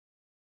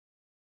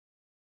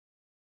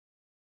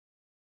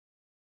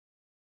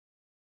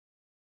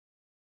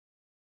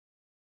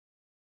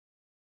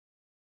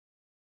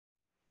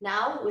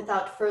Now,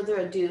 without further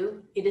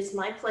ado, it is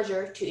my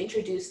pleasure to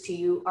introduce to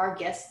you our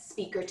guest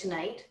speaker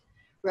tonight,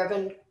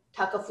 Reverend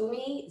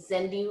Takafumi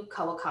Zenbu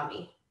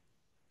Kawakami.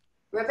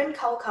 Reverend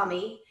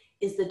Kawakami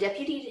is the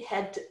deputy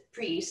head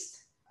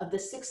priest of the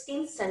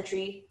 16th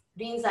century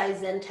Rinzai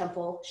Zen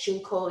Temple,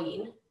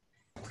 Shunkoin.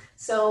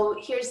 So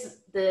here's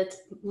the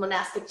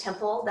monastic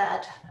temple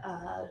that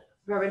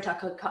Reverend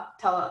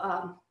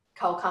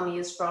Kawakami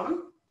is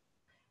from.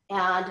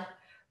 And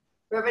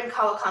Reverend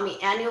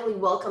Kawakami annually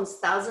welcomes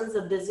thousands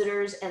of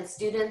visitors and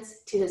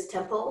students to his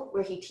temple,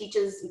 where he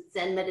teaches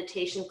Zen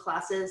meditation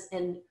classes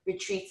and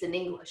retreats in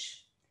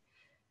English.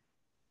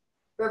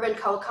 Reverend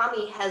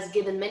Kawakami has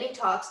given many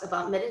talks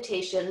about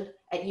meditation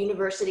at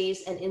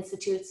universities and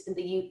institutes in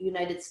the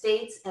United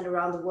States and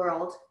around the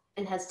world,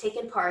 and has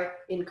taken part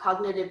in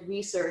cognitive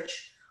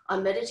research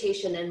on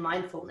meditation and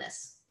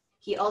mindfulness.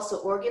 He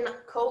also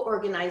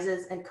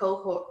co-organizes and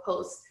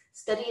co-hosts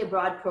study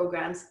abroad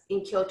programs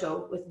in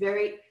Kyoto with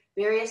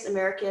various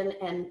American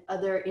and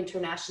other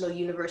international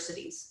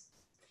universities.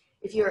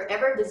 If you're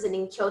ever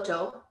visiting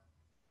Kyoto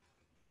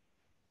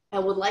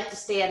and would like to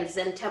stay at a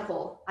Zen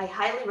temple, I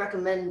highly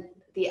recommend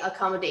the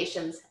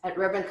accommodations at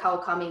Reverend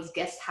Kawakami's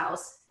guest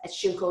house at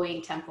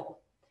Shunkoin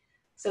Temple.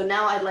 So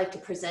now I'd like to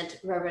present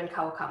Reverend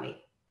Kawakami.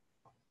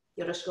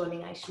 Yoroshiku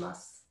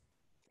onegaishimasu.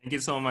 Thank you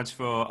so much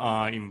for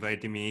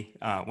inviting me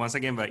once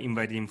again by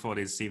inviting for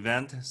this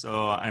event.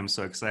 So I'm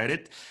so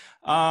excited.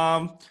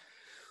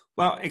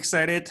 Well,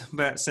 excited,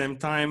 but at the same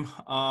time,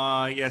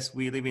 yes,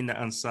 we live in the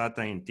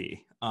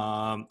uncertainty.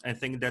 I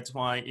think that's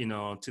why,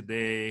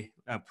 today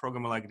a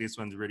program like this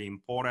one is really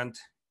important.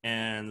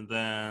 And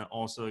then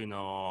also,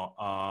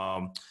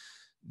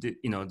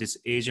 this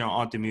Asian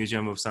Art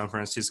Museum of San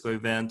Francisco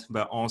event,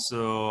 but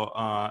also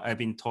I've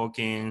been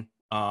talking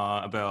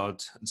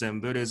about Zen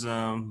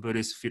Buddhism,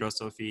 Buddhist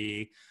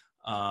philosophy,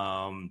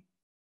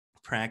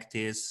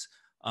 practice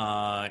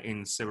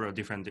in several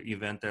different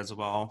events as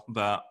well.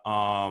 But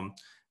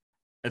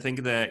I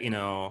think that,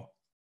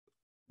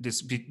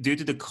 this due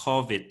to the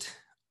COVID,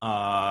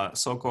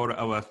 so-called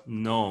our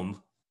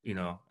norm,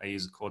 I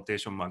use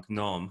quotation mark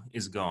norm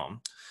is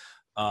gone.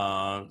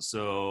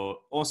 So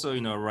also,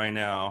 right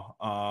now,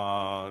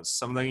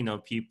 some of the,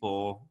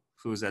 people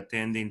who's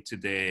attending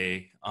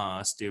today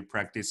still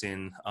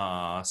practicing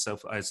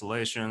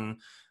self-isolation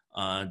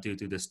due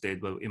to the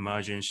state of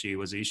emergency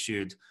was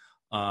issued.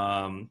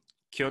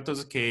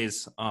 Kyoto's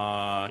case,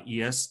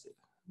 yes,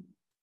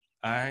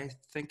 I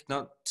think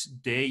not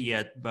today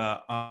yet,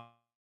 but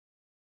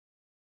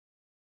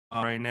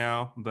right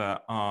now,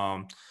 but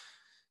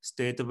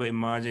state of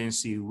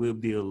emergency will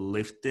be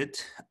lifted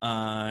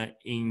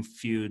in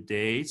few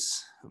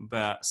days,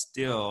 but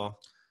still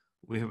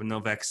we have no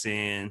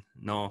vaccine,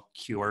 no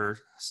cure.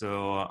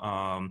 So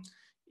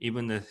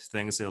even if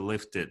things are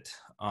lifted,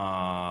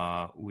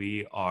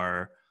 we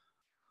are,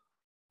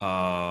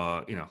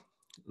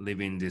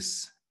 living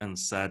this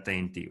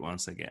uncertainty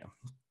once again.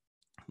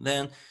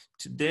 Then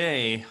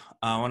today,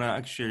 I want to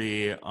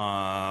actually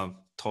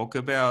talk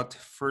about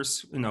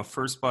first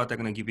part. I'm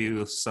going to give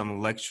you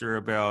some lecture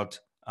about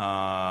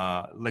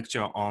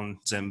lecture on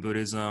Zen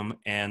Buddhism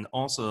and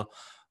also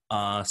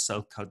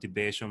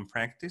self-cultivation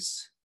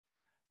practice.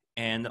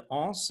 And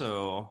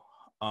also,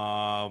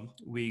 I'm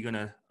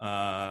gonna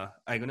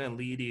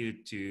lead you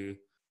to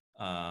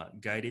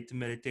guided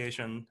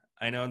meditation.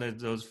 I know that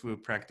those who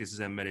practice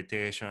Zen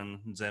meditation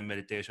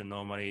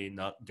normally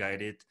not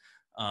guided,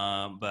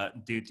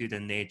 but due to the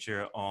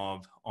nature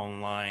of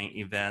online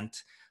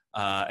event,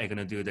 I'm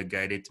gonna do the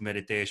guided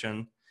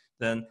meditation.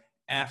 Then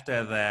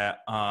after that,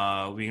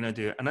 we're gonna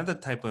do another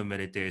type of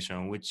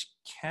meditation, which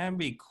can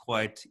be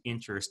quite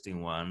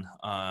interesting one.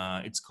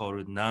 It's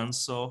called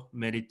Nanso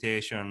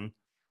meditation,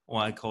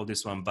 or I call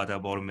this one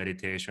butterball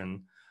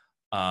meditation.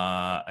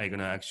 I'm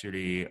gonna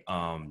actually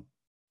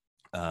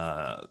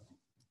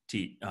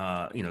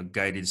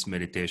guided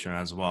meditation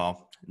as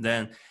well.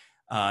 Then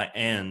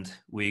and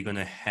we're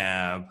gonna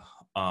have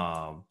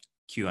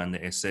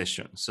Q&A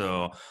session.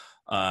 So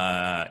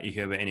if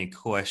you have any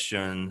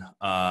question,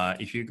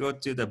 if you go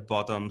to the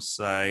bottom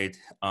side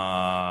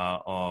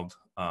of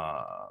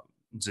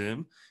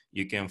Zoom,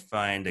 you can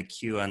find the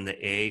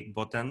Q&A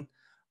button.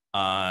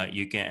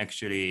 You can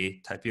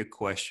actually type your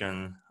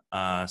question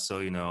so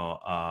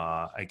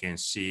I can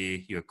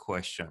see your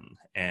question,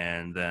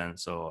 and then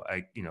so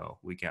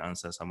we can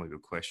answer some of your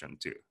question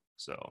too.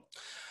 So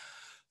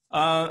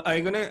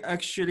I'm gonna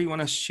actually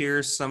want to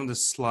share some of the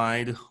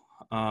slide.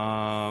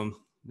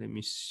 Let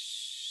me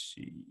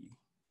see.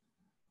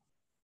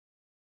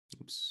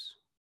 Oops.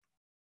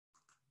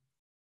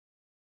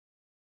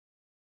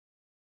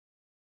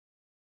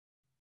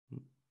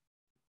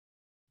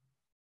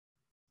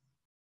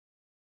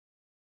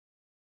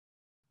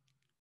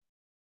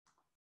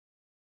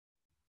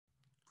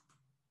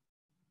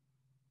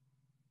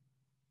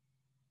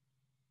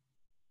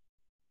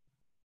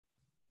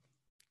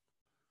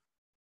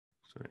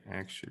 So I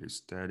actually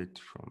started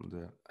from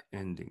the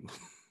ending.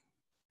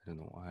 I don't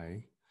know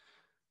why.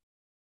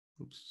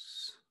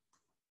 Oops.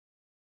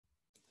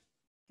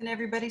 Can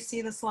everybody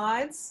see the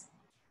slides?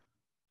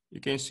 You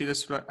can see the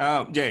slide.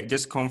 Yeah,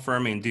 just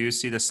confirming. Do you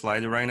see the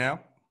slide right now?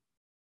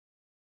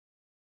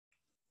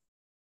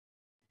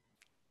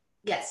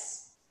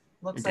 Yes.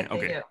 Looks Okay,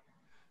 like they do.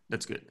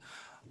 That's good.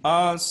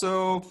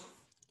 So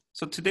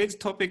today's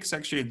topic is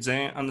actually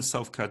Zen and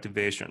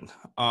self-cultivation.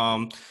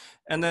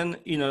 And then,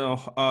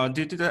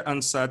 due to the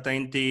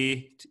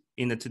uncertainty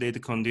in the today's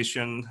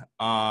condition,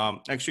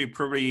 actually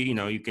probably,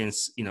 you can,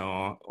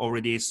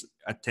 already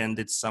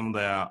attended some of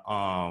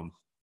the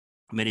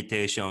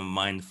meditation,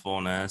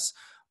 mindfulness,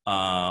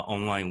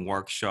 online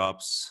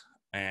workshops,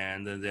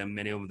 and there are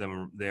many of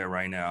them there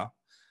right now.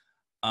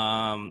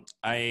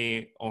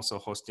 I also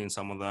hosting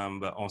some of them,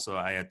 but also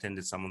I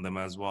attended some of them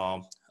as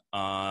well.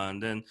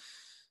 And then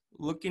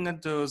looking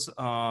at those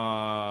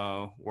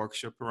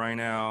workshop right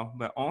now,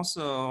 but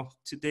also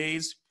today,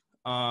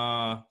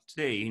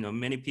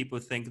 many people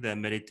think that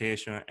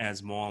meditation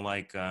as more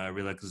like a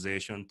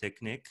relaxation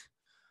technique.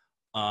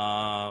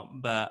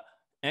 But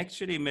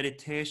actually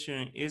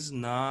meditation is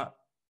not,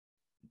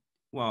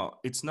 well,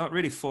 it's not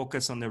really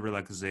focused on the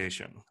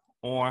relaxation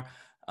or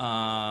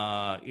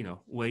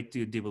way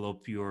to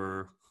develop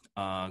your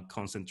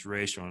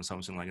concentration or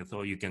something like that,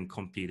 so you can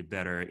compete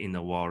better in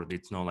the world.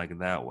 It's not like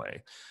that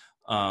way.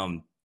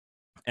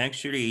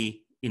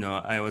 Actually,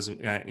 I was,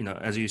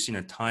 as you see in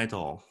the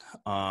title,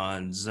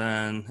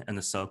 Zen and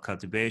the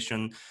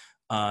self-cultivation,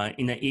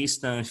 in the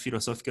Eastern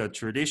philosophical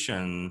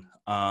tradition,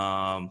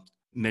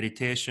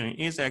 meditation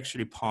is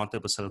actually part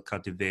of a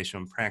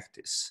self-cultivation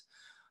practice.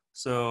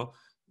 So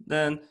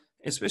then,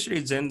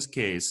 especially Zen's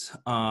case,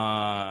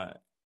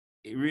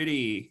 it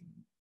really,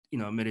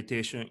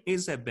 meditation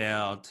is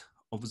about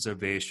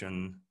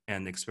observation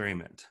and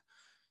experiment.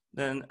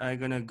 Then I'm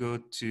gonna go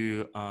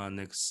to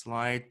next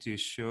slide to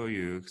show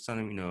you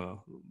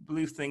some,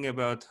 brief thing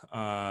about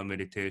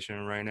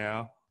meditation right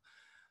now.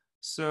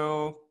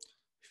 So,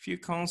 few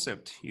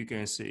concepts you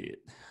can see it.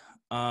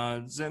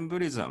 Zen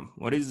Buddhism.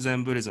 What is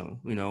Zen Buddhism?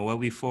 What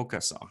we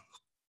focus on.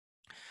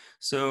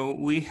 So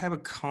we have a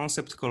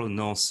concept called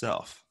no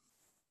self.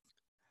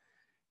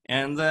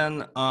 And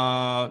then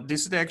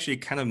this is actually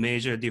kind of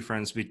major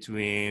difference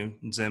between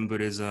Zen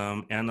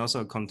Buddhism and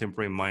also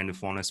contemporary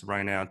mindfulness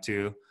right now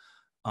too.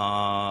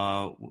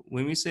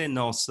 When we say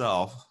no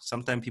self,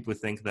 sometimes people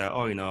think that,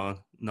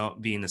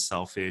 not being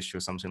selfish or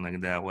something like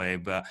that way,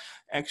 but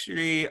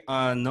actually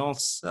no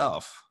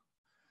self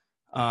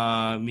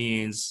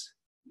means,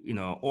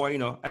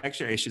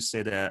 actually I should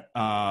say that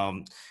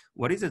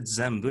what is a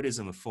Zen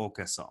Buddhism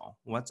focus on?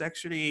 What's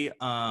actually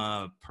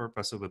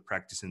purpose of a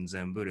practice in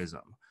Zen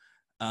Buddhism?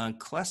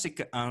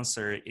 Classic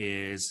answer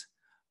is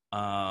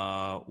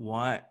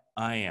what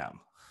I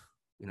am.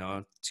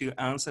 To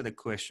answer the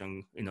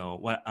question,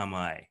 what am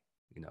I?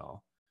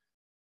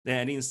 Then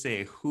I didn't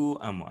say who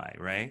am I,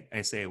 right?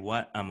 I say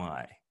what am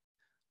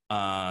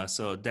I?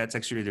 So that's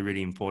actually the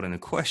really important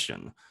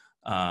question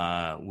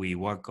we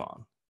work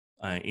on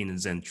in the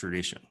Zen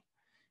tradition.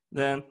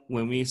 Then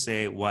when we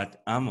say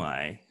what am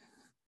I,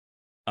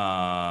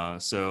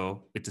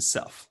 so it's a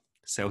self.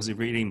 Self is a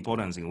really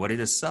important thing. What is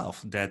a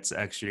self? That's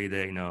actually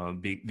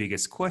the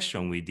biggest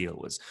question we deal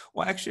with.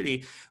 Well,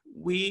 actually,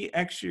 we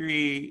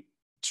actually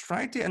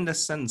try to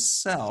understand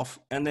self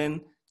and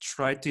then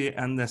try to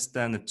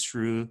understand the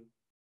true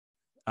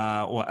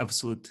or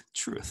absolute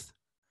truth.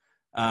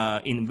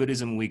 In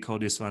Buddhism, we call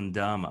this one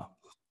Dharma.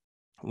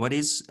 What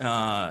is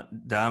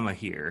Dharma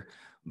here?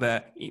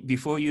 But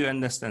before you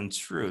understand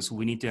truth,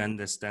 we need to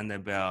understand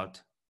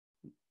about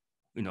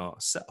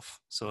self.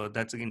 So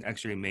that's again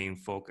actually main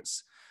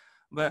focus.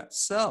 But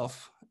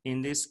self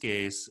in this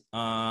case,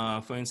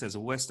 for instance,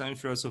 Western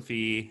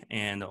philosophy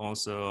and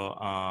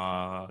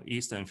also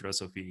Eastern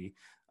philosophy,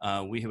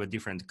 we have a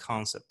different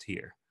concept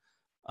here.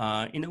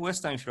 In the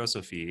Western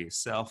philosophy,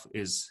 self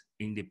is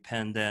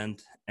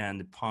independent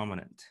and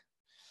permanent.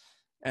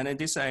 And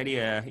this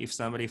idea, if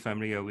somebody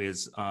familiar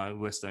with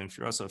Western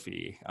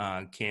philosophy,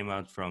 came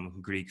out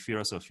from Greek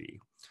philosophy.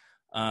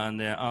 And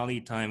the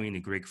early time in the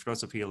Greek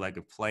philosophy, like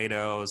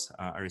Plato's,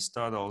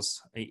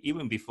 Aristotle's,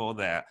 even before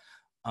that,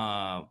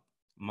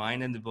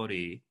 mind and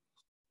body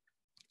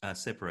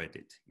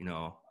separated,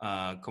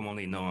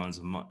 commonly known as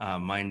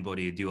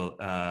mind-body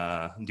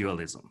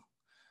dualism,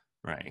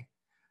 right?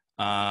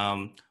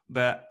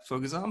 But for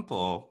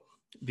example,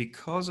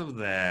 because of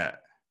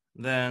that,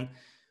 then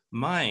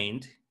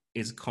mind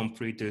is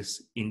completely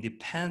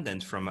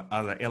independent from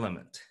other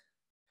element.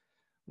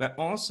 But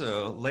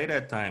also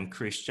later time,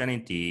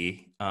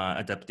 Christianity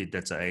adopted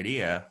that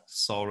idea,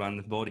 soul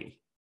and body.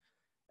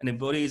 And the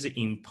body is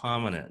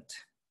impermanent,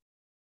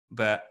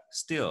 but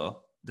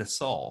still the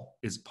soul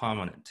is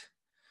permanent.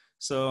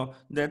 So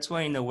that's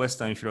why in the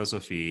Western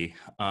philosophy,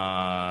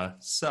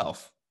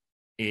 self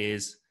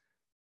is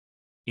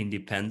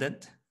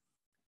independent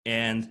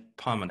and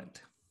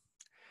permanent.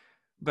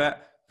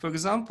 But for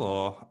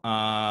example,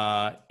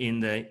 in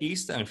the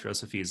Eastern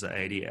philosophy's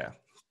idea,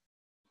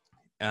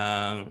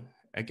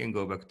 I can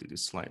go back to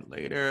this slide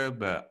later,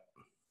 but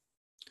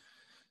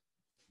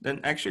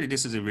then actually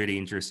this is a really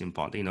interesting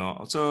point,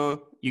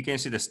 So you can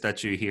see the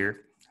statue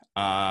here.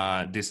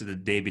 This is the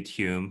David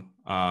Hume.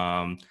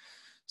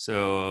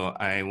 So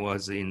I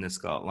was in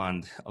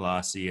Scotland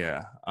last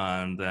year,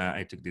 and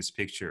I took this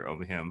picture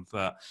of him.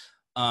 But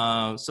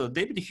so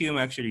David Hume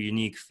actually a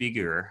unique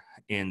figure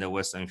in the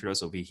Western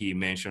philosophy. He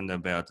mentioned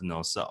about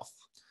no self.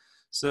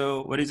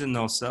 So what is a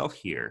no self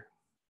here?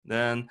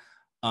 Then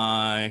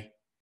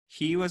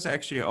he was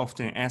actually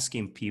often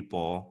asking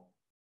people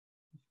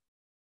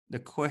the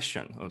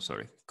question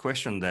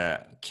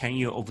that can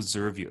you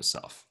observe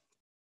yourself?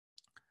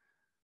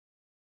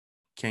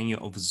 Can you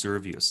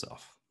observe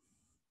yourself?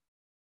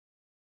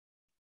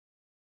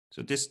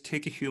 So just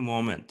take a few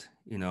moments,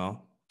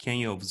 can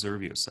you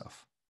observe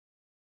yourself?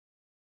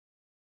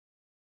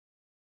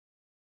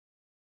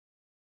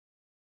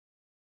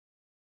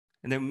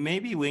 And then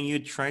maybe when you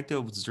try to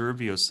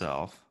observe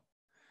yourself,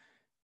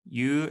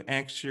 you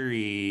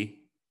actually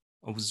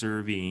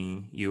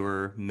observing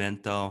your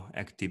mental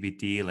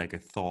activity like a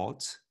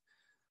thought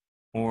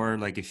or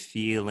like a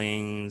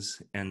feelings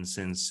and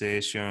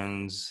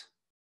sensations,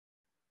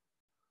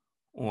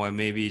 or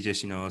maybe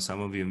just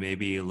some of you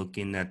maybe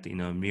looking at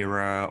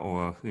mirror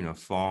or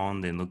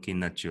phone and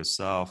looking at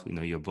yourself,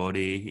 your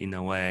body in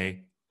a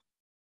way,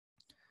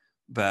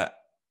 but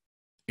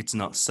it's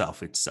not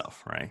self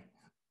itself, right?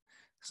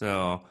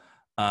 So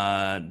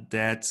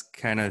that's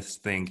kind of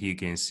thing you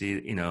can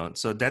see,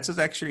 so that's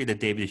actually the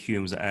David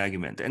Hume's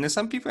argument. And then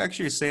some people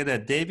actually say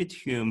that David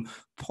Hume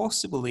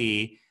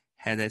possibly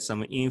had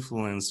some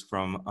influence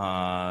from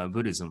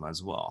Buddhism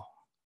as well,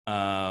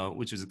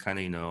 which is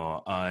kind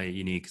of,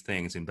 unique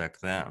things in back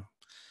then.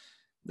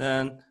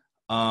 Then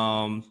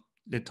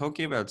they're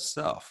talking about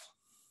self.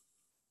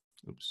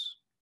 Oops,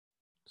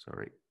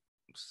 sorry,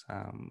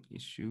 some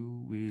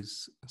issue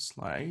with a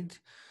slide.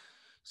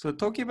 So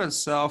talking about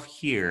self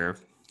here,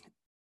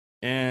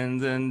 and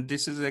then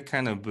this is a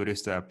kind of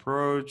Buddhist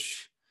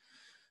approach,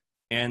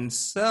 and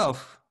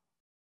self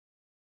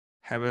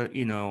have a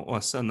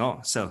or so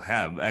not self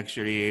have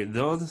actually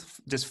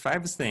those just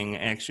 5 things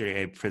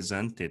actually I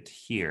presented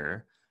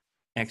here,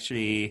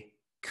 actually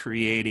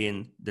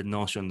creating the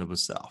notion of a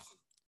self.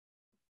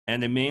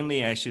 And then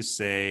mainly I should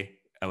say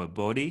our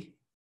body.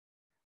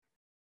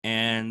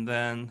 And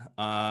then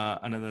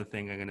another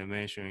thing I'm going to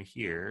mention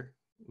here,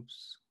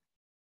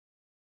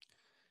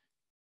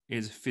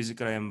 is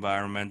physical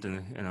environment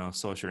and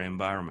social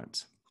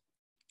environment.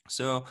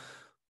 So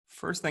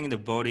first thing, the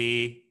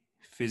body,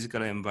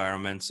 physical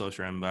environment,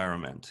 social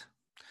environment.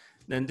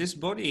 Then this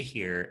body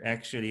here,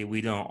 actually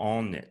we don't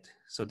own it.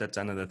 So that's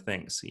another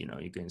thing, so,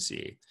 you can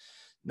see.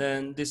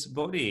 Then this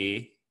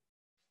body,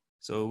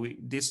 so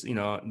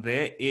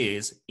there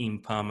is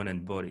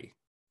impermanent body.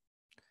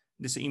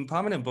 This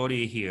impermanent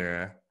body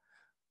here,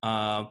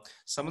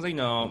 some of the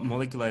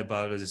molecular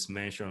biologists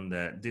mentioned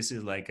that this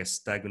is like a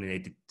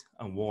stagnated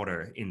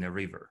water in a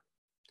river.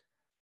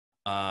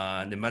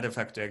 The matter of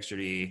fact,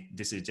 actually,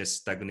 this is just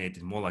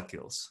stagnated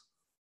molecules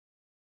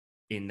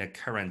in the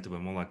current of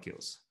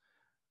molecules.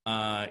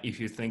 If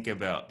you think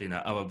about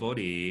our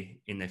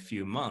body in a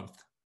few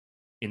months,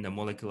 in the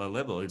molecular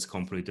level, it's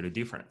completely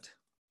different.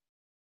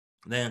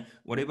 Then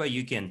whatever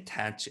you can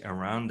touch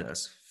around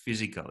us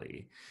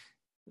physically,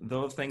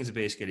 those things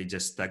basically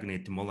just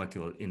stagnate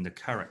molecule in the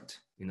current,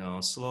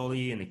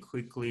 slowly and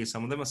quickly.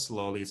 Some of them are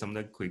slowly, some of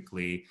them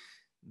quickly.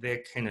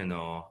 They kind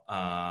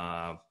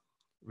of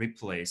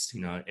replaced,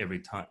 every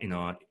time,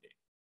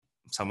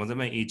 some of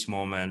them at each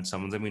moment,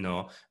 some of them,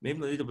 maybe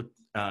a little bit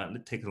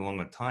take a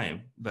longer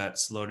time, but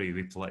slowly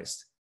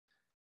replaced.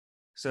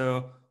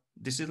 So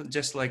this is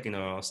just like,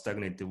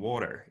 stagnated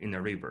water in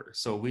a river.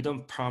 So we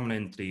don't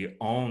permanently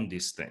own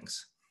these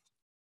things,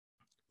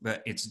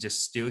 but it's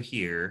just still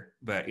here,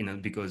 but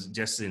because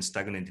just in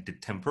stagnated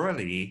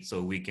temporarily,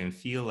 so we can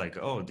feel like,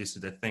 oh, this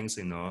is the things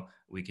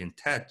we can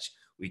touch,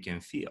 we can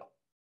feel.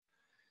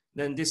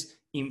 Then this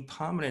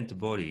impermanent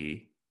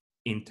body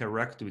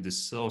interact with the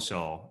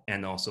social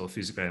and also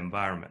physical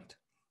environment.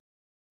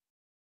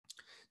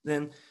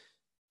 Then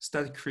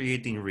start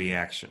creating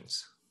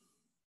reactions.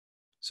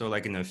 So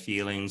like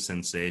feelings,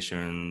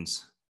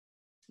 sensations,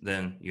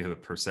 then you have a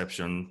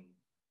perception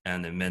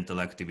and the mental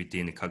activity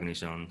and the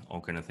cognition,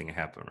 all kind of thing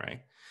happen,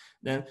 right?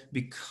 Then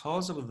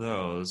because of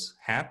those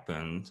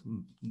happened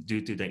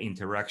due to the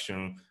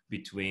interaction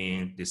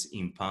between this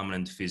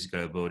impermanent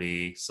physical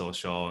body,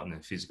 social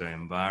and physical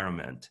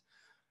environment,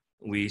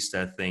 we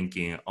start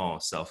thinking, oh,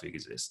 self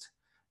exists.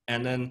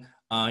 And then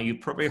you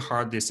probably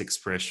heard this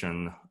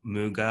expression,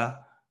 muga,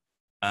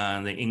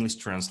 and the English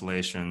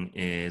translation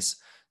is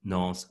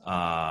no,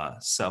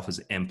 self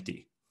is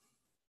empty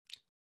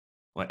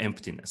or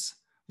emptiness.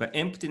 But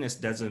emptiness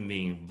doesn't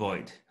mean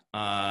void.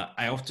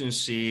 I often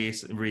see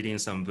reading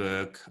some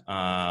book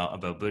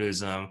about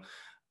Buddhism,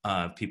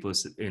 people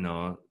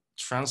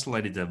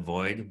translated the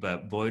void,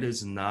 but void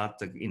is not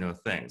the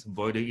thing.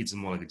 Void is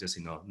more like just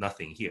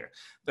nothing here.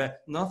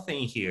 But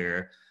nothing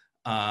here,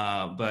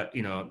 but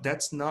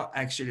that's not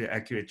actually the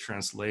accurate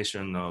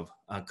translation of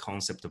a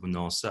concept of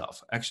no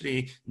self.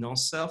 Actually, no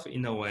self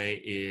in a way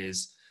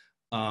is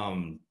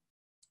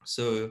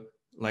so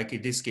like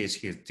in this case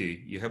here too,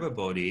 you have a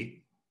body.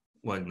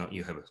 Well, not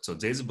you have so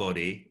there's a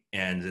body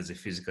and there's a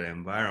physical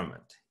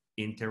environment.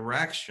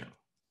 interaction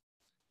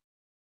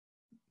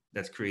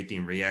that's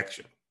creating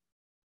reaction.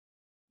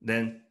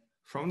 Then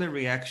from the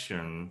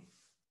reaction,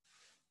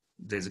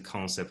 there's a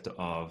concept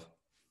of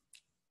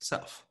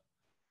self.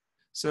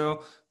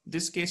 So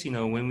this case,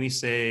 when we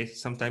say,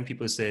 sometimes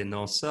people say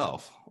no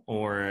self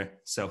or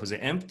self is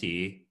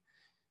empty,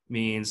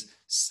 means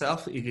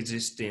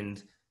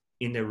self-existing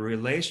in the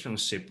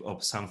relationship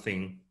of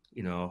something,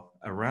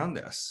 around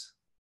us,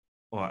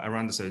 or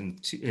around us in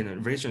a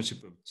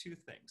relationship of two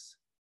things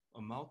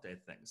or multi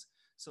things.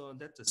 So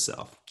that's the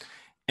self.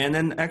 And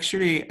then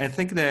actually, I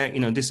think that,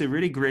 this is a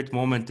really great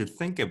moment to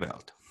think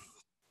about.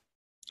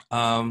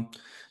 And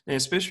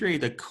especially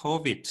the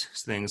COVID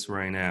things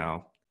right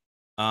now.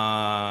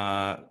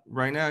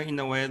 Right now, in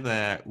a way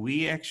that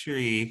we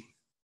actually,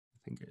 I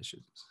think I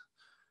should.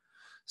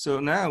 So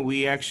now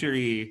we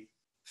actually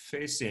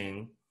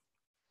facing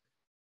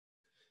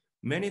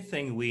many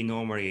things we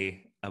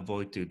normally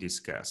avoid to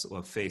discuss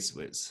or face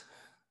with,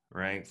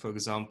 right? For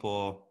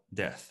example,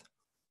 death.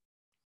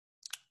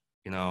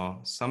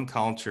 Some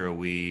culture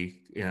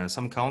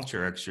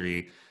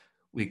actually,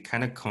 we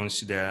kind of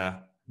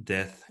consider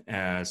death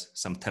as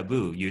some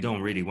taboo. You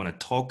don't really want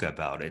to talk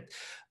about it.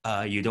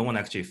 You don't want to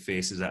actually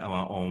face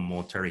our own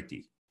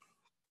mortality.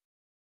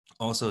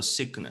 Also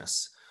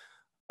sickness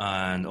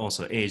and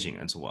also aging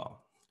as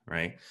well,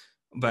 right?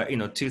 But,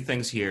 two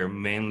things here,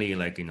 mainly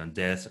like,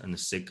 death and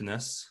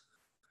sickness.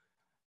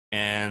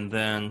 And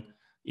then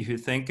if you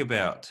think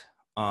about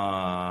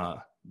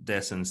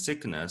death and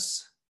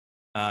sickness,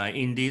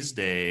 in this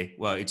day,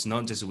 well, it's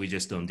not just we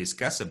just don't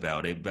discuss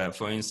about it, but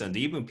for instance,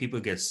 even people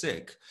get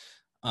sick,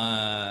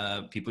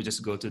 people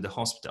just go to the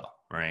hospital,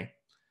 right?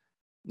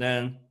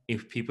 Then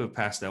if people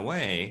passed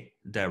away,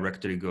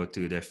 directly go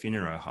to the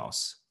funeral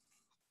house.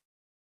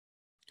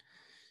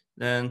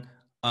 Then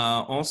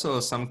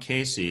also some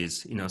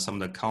cases, some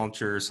of the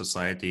culture,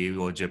 society,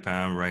 or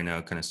Japan right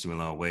now kind of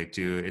similar way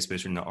too,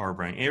 especially in the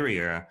urban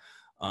area,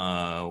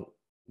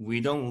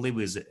 we don't live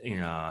with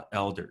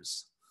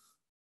elders.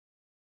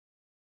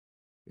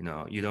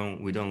 We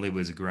don't live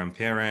with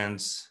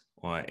grandparents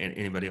or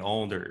anybody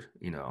older,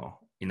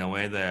 in a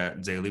way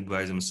that they live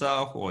by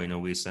themselves, or,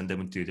 we send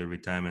them to the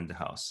retirement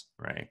house,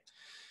 right?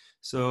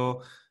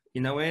 So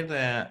in a way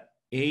that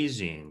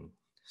aging,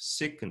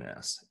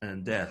 sickness,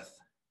 and death,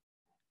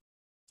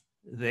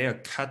 they are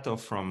cut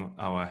off from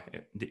our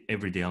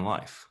everyday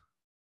life.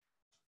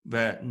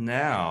 But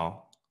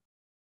now,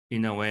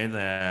 in a way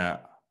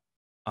that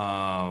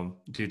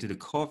due to the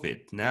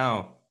COVID,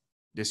 now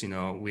this,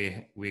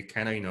 we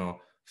kind of,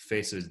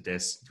 faces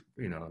this,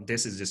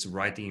 this is just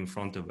right in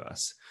front of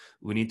us.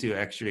 We need to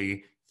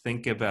actually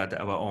think about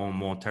our own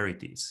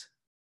mortalities,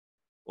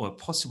 or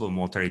possible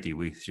mortality,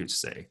 we should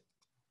say,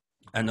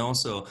 and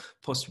also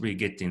possibly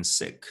getting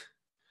sick.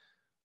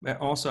 But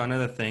also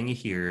another thing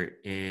here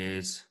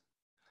is,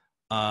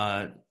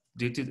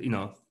 due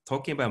to,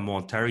 talking about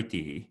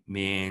mortality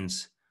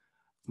means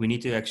we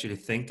need to actually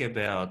think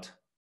about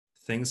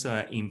things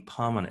that are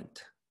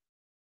impermanent,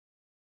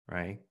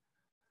 right?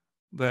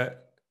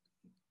 But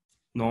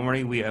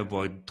normally we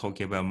avoid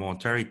talking about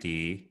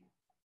mortality,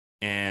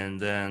 and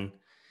then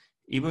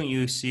even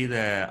you see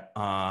that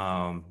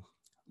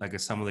like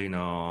some of the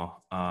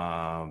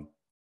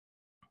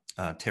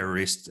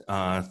terrorist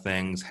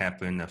things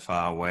happen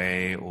far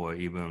away, or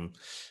even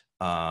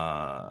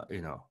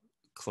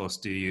close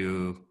to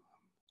you,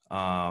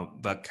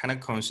 but kind of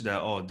consider,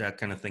 oh, that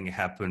kind of thing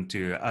happened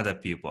to other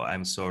people,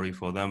 I'm sorry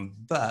for them.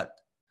 But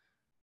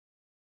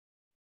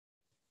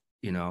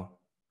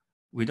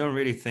we don't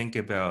really think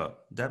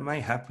about that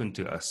might happen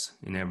to us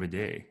in every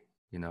day.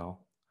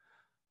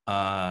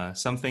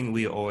 Something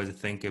we always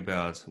think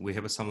about, we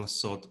have some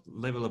sort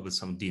level of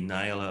some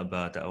denial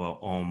about our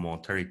own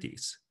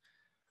mortalities.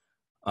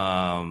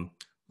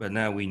 But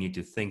now we need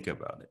to think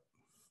about it.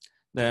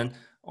 Then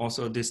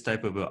also this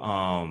type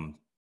of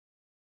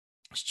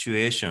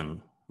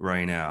situation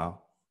right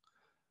now,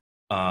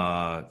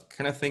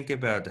 kind of think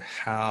about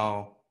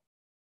how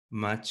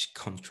much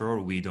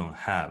control we don't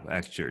have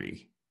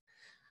actually.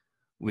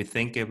 We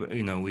think about,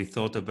 we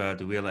thought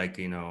about, we're like,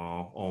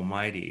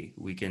 almighty,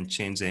 we can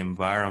change the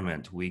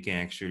environment, we can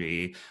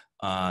actually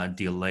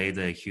delay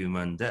the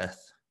human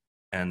death.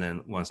 And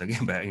then once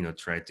again, back,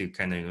 try to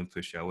kind of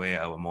push away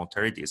our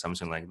mortality,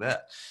 something like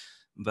that.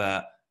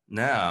 But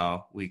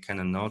now we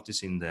kind of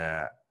noticing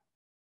that,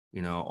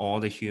 all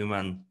the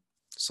human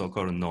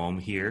so-called norm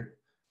here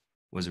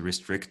was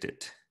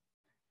restricted.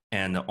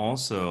 And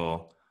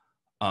also,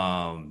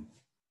 in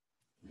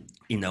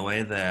a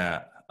way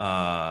that,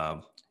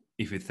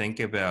 if you think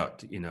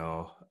about,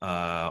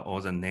 all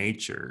the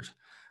nature,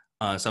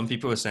 some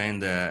people are saying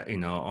that,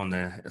 on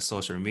the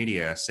social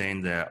media,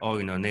 saying that, oh,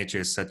 nature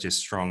is such a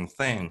strong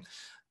thing.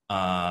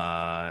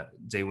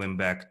 They went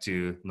back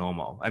to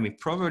normal. I mean,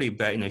 probably,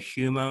 but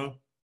human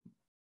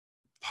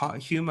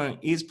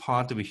is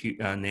part of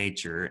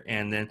nature,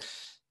 and then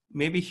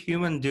maybe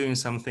human doing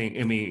something.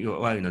 I mean,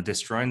 well,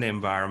 destroying the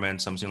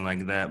environment, something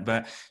like that.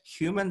 But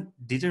human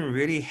didn't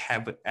really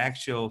have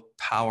actual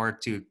power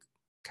to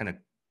kind of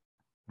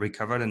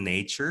recover the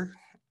nature.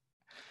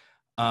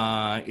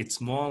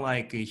 it's more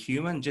like a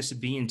human just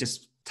being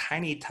just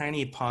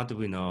tiny part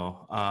of,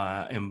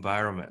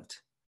 environment.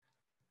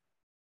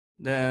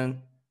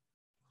 Then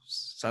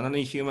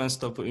suddenly humans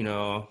stop,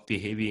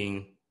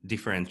 behaving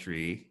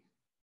differently.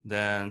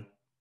 Then,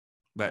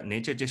 but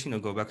nature just,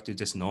 go back to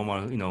just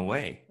normal,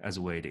 way as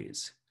the way it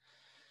is.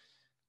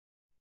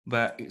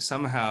 But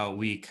somehow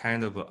we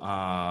kind of,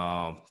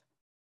 I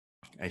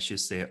should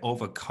say,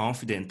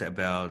 overconfident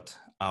about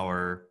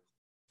our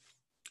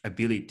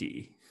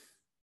ability.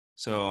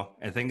 So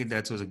I think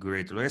that was a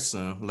great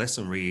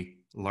lesson we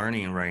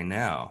learning right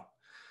now.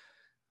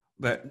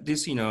 But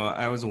this,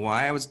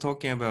 why I was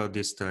talking about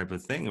this type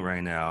of thing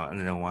right now,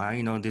 and then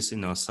why, this,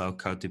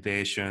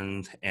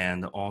 self-cultivation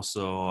and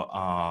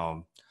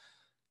also,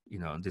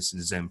 this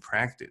Zen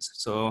practice.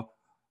 So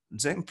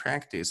Zen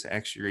practice,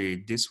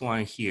 actually, this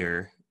one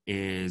here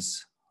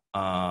is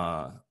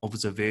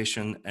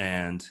observation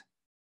and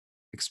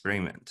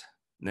experiment.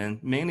 Then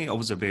mainly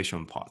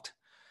observation part.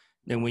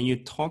 Then when you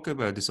talk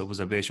about this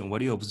observation,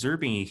 what you're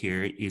observing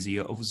here is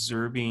you're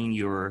observing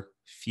your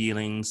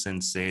feeling,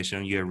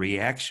 sensation, your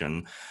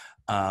reaction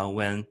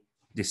when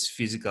this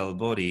physical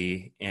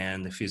body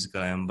and the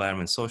physical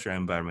environment, social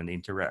environment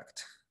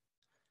interact.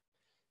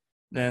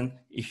 Then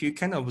if you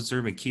can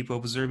observe and keep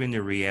observing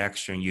the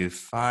reaction, you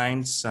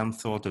find some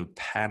sort of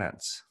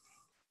patterns,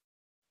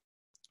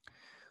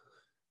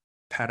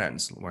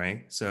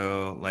 right?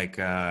 So like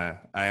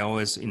I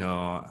always,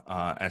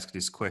 ask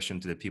this question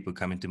to the people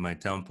coming to my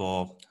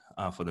temple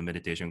for the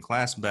meditation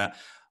class, but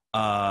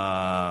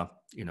well,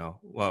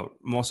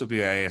 most of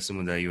you, I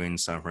assume that you're in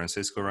San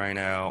Francisco right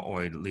now,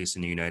 or at least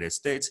in the United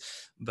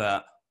States.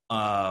 But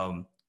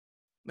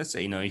let's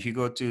say, if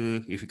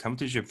you come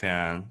to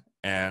Japan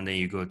and then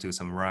you go to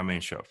some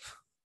ramen shop,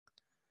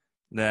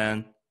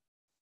 then,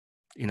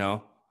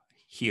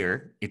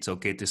 here it's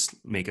okay to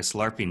make a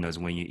slurping noise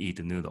when you eat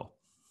the noodle.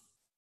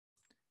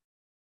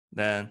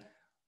 Then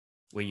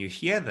when you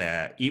hear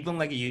that, even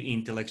like you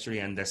intellectually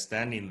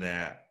understanding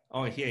that,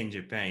 oh, here in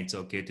Japan, it's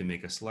okay to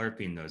make a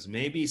slurping noise,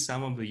 maybe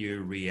some of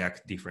you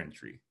react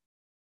differently.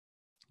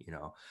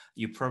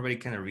 You probably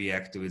kind of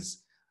react with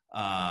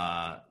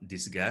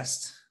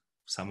disgust.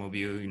 Some of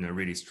you,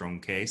 really strong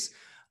case.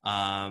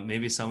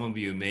 Maybe some of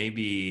you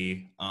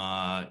maybe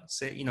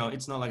say,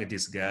 it's not like a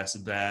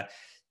disgust, but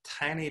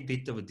tiny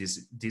bit of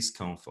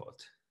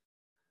discomfort.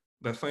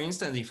 But for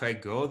instance, if I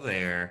go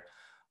there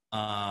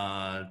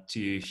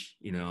to,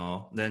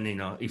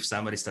 then, if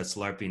somebody starts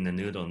slurping the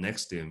noodle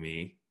next to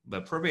me,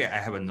 but probably I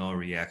have no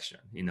reaction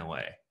in a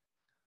way.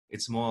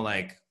 It's more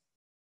like,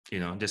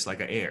 just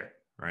like an air,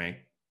 right?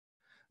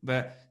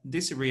 But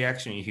this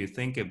reaction, if you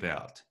think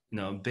about,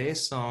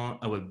 based on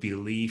our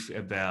belief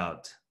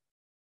about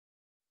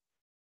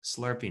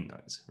slurping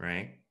noise,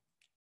 right?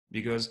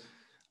 Because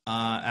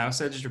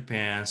outside of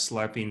Japan,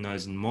 slurping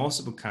noise in most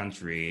of the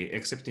country,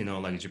 except,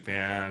 like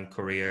Japan,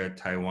 Korea,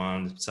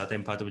 Taiwan,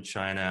 certain part of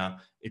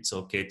China, it's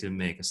okay to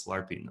make a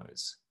slurping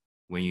noise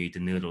when you eat a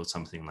noodle,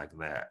 something like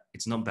that.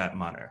 It's not bad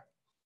manner.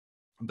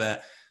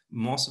 But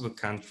most of the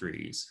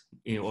countries,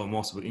 or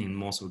most of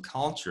the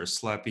cultures,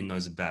 slurping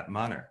noise is bad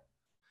manner.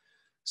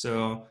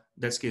 So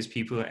that's because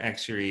people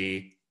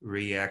actually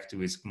react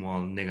with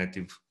more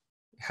negative,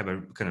 have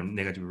a kind of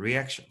negative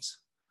reactions.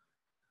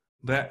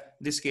 But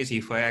in this case,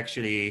 if I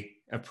actually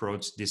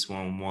approach this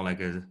one more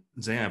like a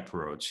Zen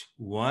approach,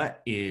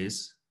 what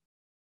is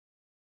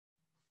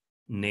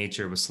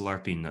nature of a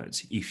slurping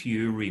noise if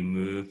you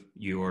remove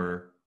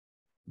your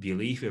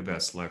belief about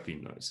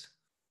slurping noise?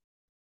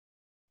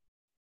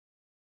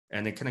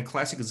 And the kind of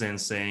classic Zen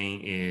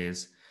saying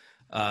is,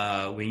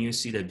 when you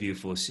see the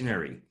beautiful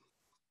scenery,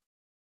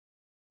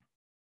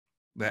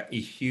 but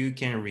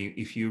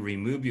if you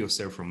remove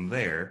yourself from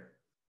there,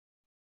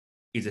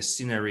 is the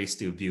scenery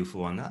still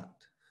beautiful or not?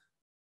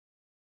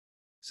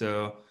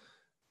 So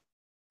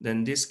then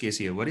in this case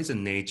here, what is the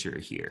nature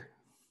here?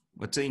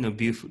 What's a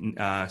beautiful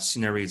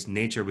scenery is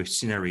nature with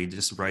scenery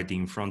just right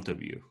in front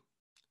of you.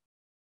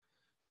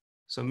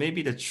 So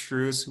maybe the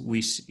truth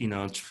we,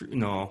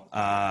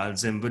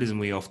 Zen Buddhism,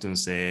 we often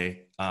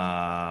say,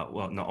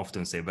 well, not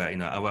often say, but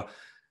our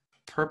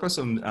purpose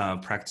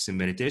of practicing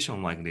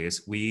meditation like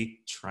this, we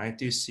try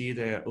to see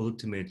the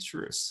ultimate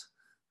truth.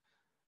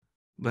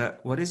 But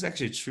what is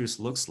actually truth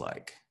looks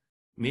like?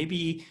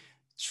 Maybe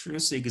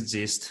truth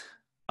exists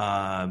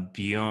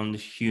beyond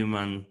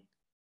human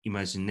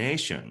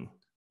imagination,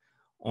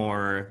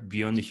 or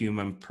beyond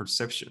human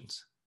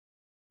perceptions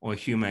or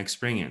human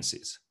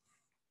experiences,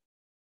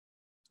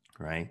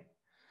 right?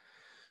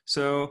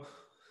 So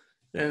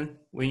then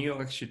when you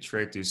actually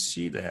try to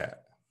see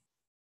that,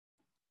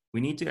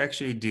 we need to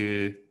actually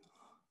do,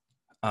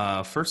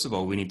 first of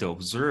all, we need to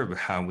observe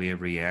how we are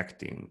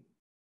reacting.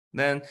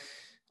 Then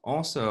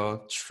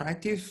also try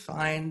to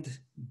find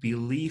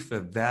belief, a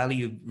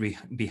value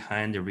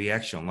behind the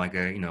reaction, like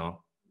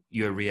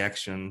your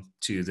reaction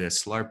to the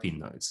slurping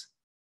noise.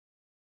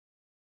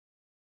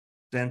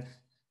 Then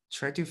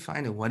try to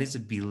find what is the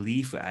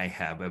belief I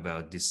have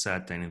about this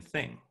certain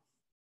thing.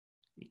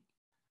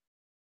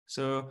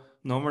 So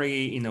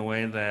normally, in a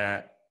way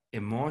that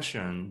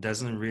emotion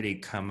doesn't really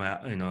come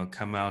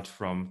out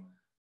from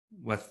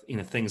what,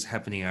 things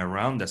happening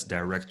around us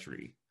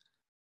directly.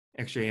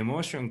 Actually,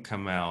 emotion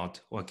come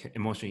out, or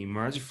emotion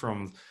emerge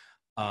from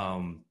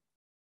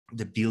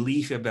the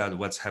belief about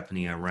what's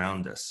happening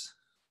around us.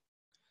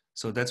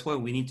 So that's why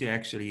we need to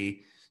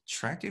actually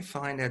try to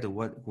find out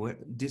what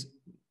this,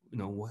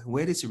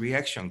 where this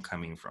reaction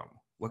coming from,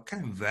 what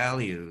kind of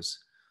values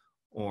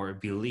or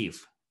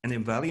belief, and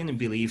then value and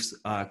beliefs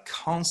are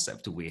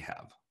concept we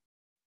have.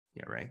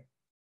 Yeah, right.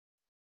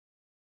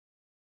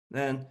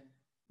 Then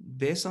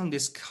based on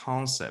this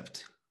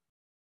concept,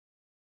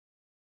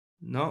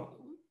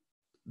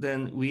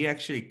 then we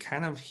actually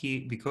kind of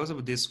because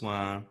of this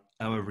one,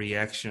 our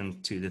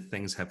reaction to the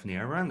things happening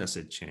around us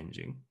is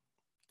changing.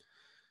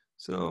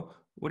 So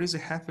what is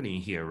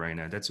happening here right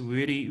now?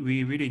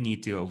 We really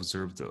need to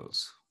observe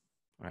those,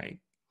 right?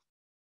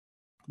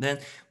 Then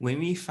when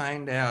we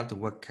find out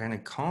what kind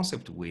of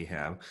concept we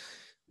have,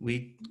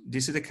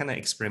 this is the kind of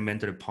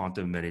experimental part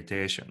of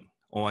meditation,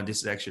 or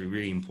this is actually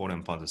really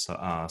important part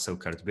of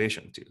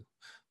self-cultivation too.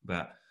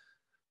 But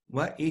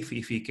what if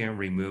we can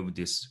remove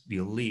this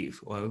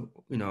belief, or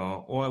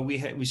or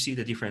we see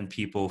the different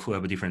people who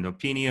have different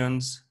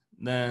opinions,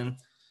 then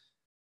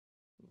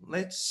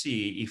let's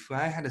see, if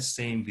I had the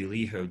same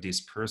belief of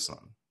this person,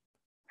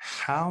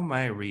 how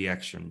my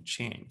reaction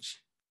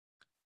change,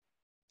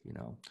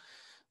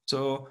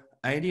 So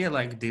idea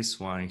like this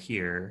one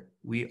here,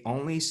 we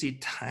only see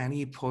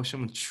tiny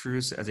portion of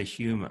truth as a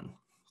human.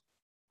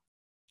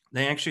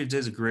 Then actually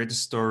there's a great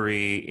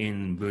story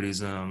in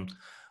Buddhism,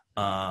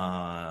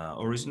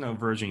 original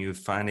version, you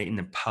find it in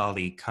the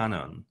Pali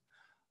Canon.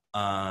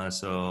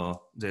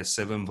 So there's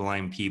 7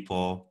 blind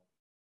people,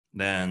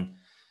 then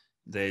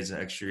there's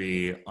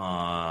actually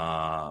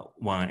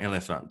 1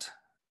 elephant,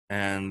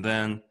 and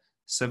then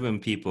 7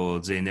 people,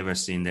 they never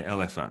seen the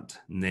elephant.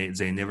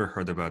 They never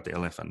heard about the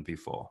elephant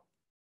before.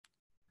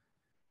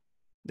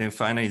 Then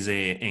finally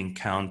they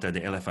encounter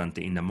the elephant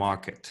in the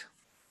market.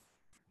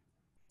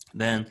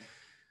 Then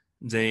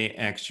they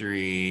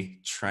actually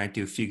try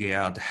to figure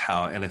out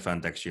how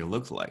elephant actually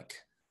look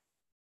like.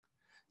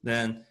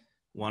 Then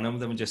one of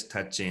them just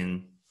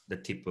touching the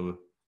tip of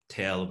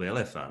tail of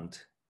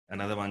elephant,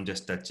 another one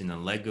just touching the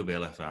leg of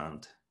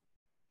elephant,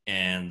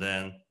 and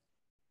then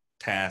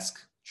task,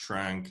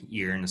 trunk,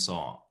 ear, and so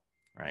on,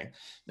 right?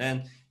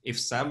 Then if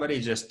somebody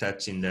just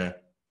touching the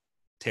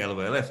tail of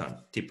elephant,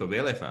 tip of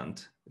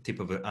elephant,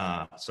 tail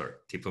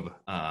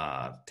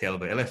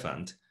of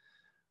elephant,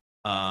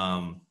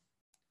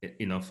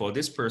 for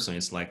this person,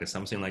 it's like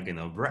something like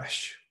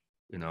brush,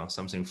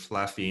 something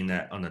fluffy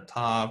on the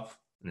top,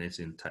 and it's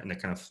in the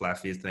kind of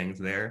fluffy things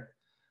there.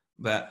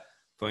 But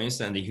for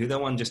instance, if you're the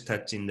one just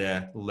touching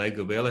the leg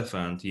of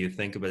elephant, you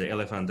think about the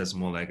elephant as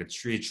more like a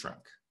tree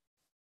trunk,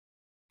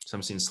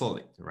 something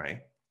solid,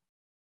 right?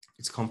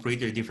 It's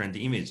completely different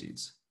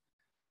images.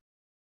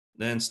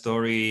 Then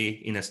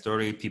in a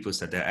story, people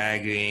start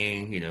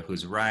arguing,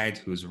 who's right,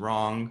 who's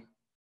wrong.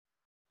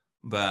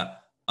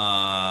 But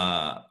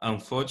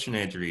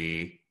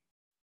unfortunately,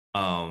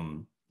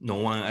 no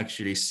one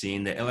actually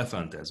seen the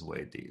elephant as what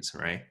it is,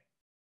 right?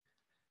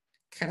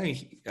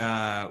 Kind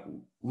of,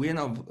 we're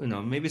not,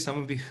 maybe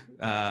some of you,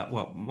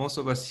 most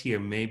of us here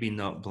maybe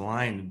not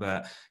blind,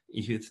 but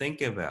if you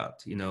think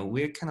about,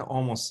 we're kind of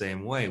almost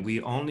same way.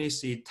 We only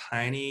see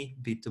tiny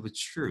bit of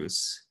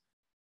truth.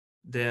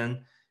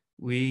 Then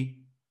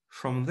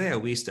from there,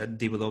 we start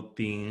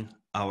developing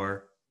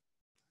our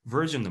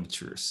version of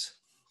truth.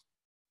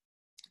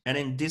 And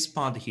in this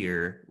part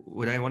here,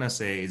 what I want to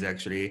say is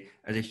actually,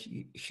 as a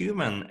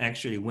human,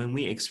 actually, when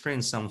we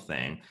experience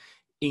something,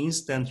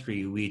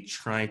 instantly we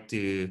try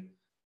to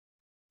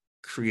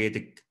try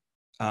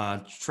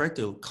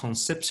to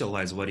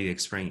conceptualize what you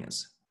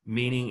experience.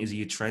 Meaning is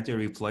you try to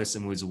replace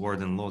them with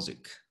word and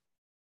logic.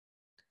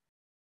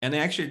 And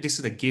actually, this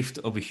is a gift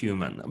of a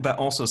human, but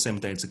also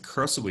sometimes it's a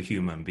curse of a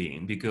human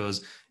being,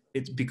 because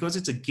it's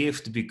a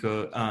gift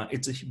because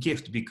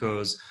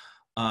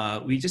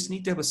we just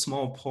need to have a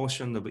small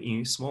portion of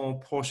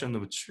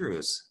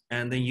truth,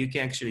 and then you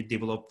can actually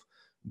develop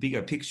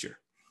bigger picture.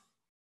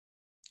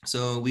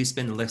 So we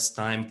spend less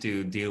time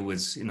to deal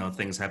with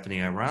things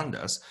happening around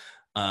us.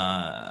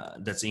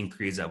 That's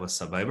increased our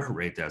survival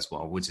rate as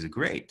well, which is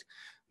great.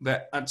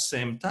 But at the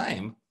same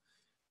time,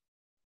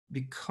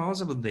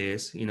 because of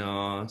this,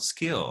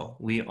 skill,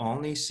 we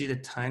only see the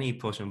tiny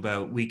portion,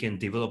 but we can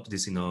develop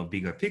this,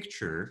 bigger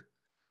picture.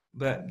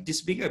 But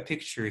this bigger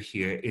picture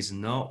here is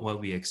not what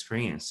we're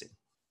experiencing.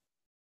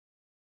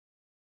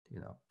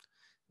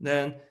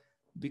 Then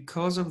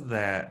because of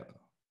that,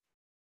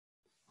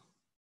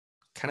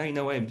 kind of in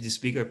a way, this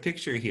bigger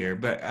picture here,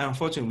 but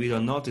unfortunately, we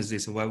don't notice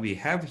this what we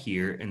have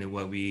here and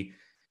what we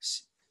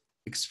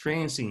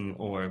experiencing,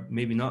 or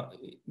maybe not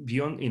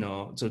beyond,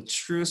 the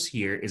truth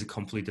here is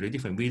completely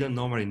different. We don't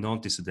normally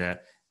notice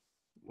that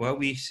what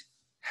we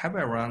have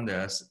around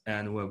us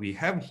and what we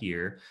have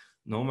here,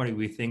 normally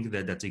we think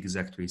that that's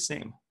exactly the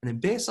same. And then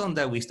based on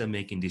that, we start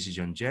making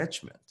decision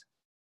judgment,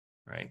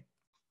 right?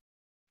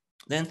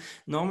 Then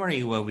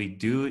normally what we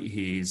do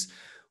is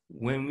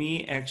when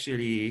we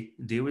actually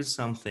deal with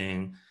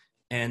something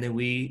and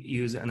we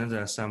use another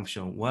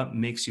assumption, what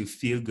makes you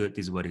feel good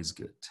is what is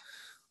good.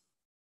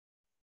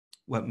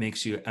 What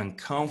makes you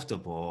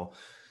uncomfortable,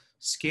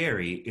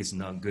 scary is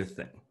not a good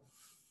thing.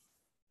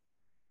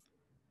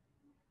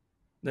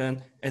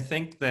 Then I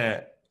think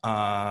that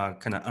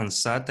kind of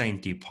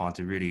uncertainty part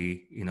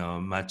really,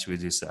 match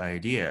with this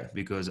idea,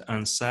 because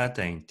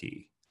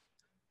uncertainty,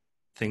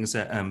 things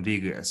are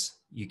ambiguous.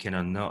 You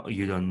cannot know,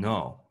 you don't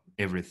know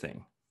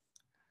everything.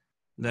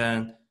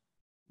 Then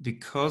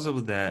because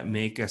of that,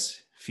 make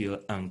us feel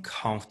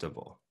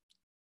uncomfortable,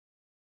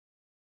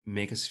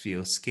 make us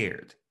feel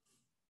scared,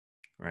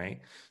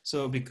 right?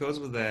 So because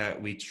of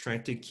that, we try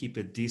to keep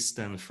a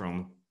distance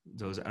from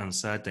those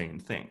uncertain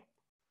things.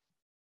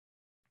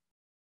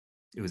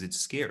 It's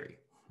scary,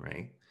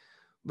 right?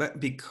 But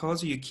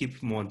because you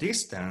keep more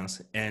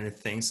distance and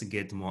things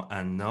get more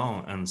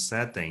unknown,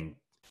 uncertain,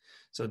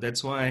 so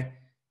that's why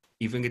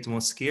even get more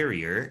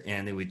scarier,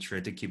 and we try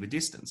to keep a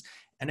distance.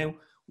 And then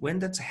when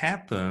that's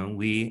happened,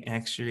 we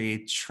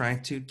actually try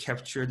to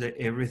capture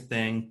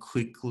everything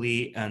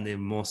quickly and in a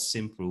more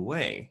simple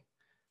way.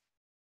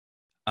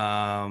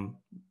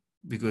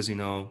 Because,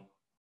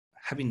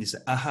 having this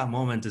aha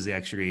moment is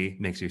actually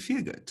makes you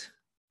feel good.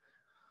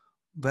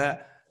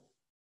 But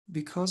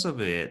because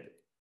of it,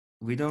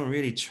 we don't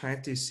really try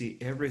to see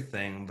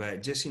everything,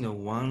 but just,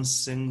 one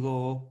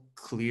single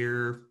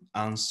clear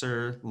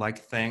answer like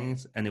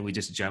things, and then we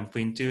just jump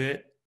into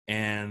it,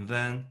 and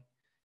then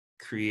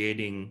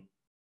creating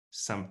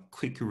some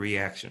quick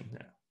reaction.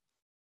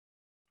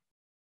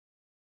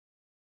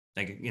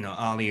 Like,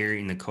 earlier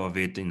in the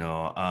COVID,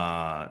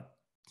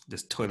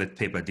 this toilet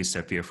paper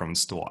disappeared from the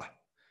store.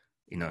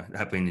 It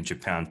happened in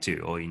Japan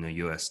too, or in the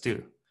US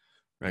too,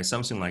 right?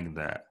 Something like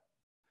that.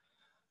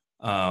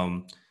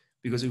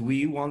 Because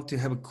we want to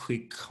have a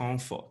quick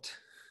comfort.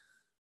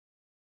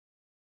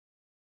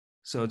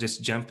 So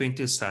just jump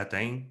into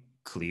certain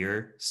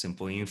clear,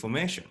 simple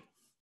information.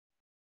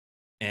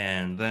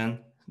 And then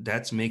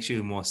that makes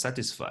you more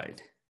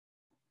satisfied.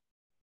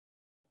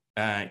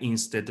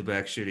 Instead of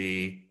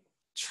actually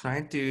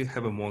trying to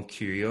have a more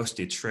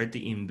curiosity, try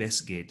to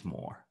investigate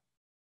more.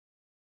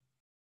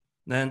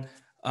 Then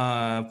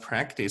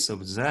practice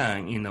of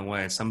Zen, in a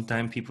way,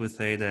 sometimes people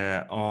say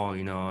that,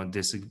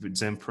 this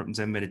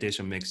Zen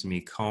meditation makes me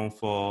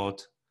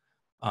comfort.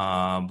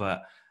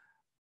 But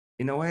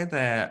in a way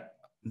that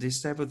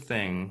this type of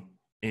thing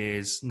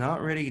is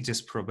not really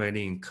just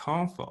providing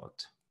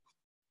comfort,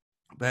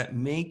 but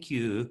make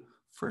you,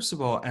 first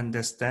of all,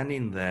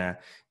 understanding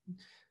that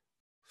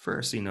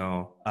first,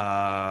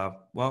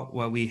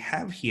 what we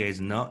have here is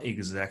not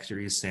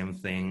exactly the same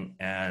thing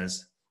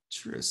as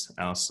truth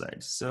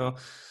outside. So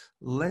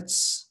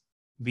let's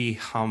be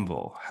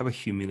humble, have a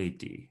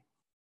humility.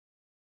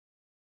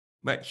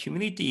 But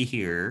humility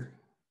here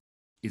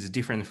is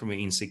different from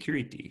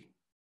insecurity.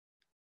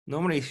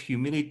 Normally,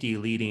 humility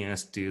leading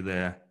us to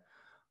the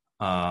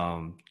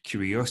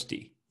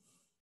curiosity.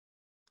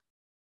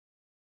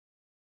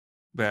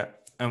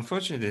 But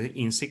unfortunately,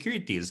 in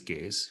insecurity's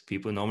case,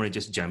 people normally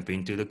just jump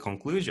into the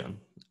conclusion,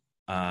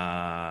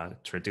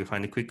 try to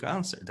find a quick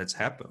answer. That's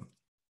happened.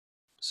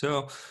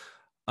 So,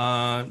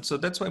 so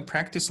that's why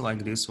practice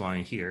like this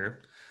one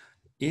here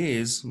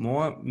is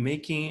more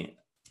making,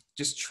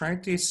 just try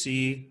to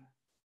see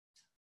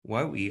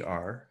what we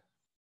are,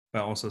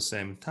 but also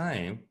same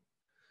time,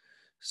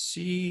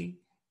 see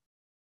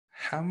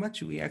how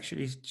much we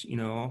actually,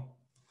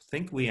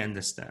 think we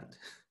understand.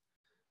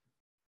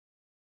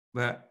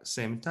 But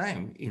same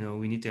time,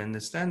 we need to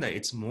understand that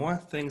it's more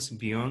things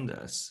beyond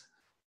us.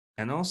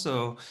 And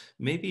also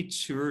maybe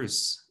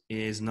truth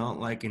is not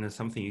like,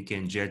 something you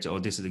can judge, oh,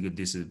 this is good,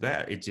 this is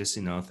bad. It's just,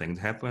 things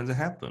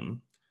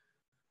happen.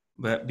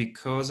 But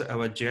because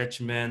our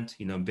judgment,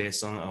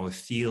 based on our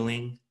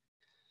feeling,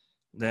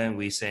 then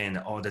we saying,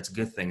 oh, that's a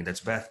good thing,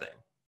 that's a bad thing.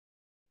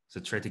 So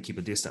try to keep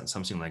a distance,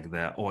 something like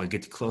that, or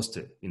get close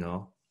to,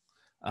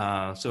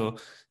 so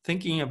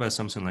thinking about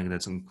something like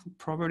that's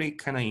probably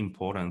kind of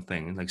important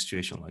thing in like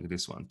situation like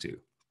this one too.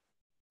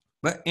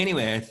 But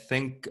anyway, I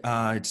think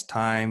it's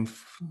time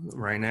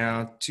right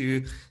now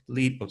to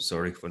lead. Oh,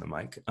 sorry for the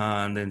mic.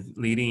 And then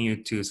leading you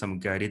to some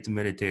guided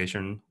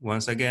meditation.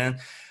 Once again,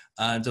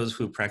 those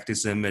who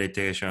practice Zen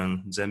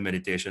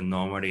meditation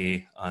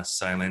normally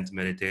silent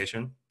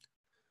meditation.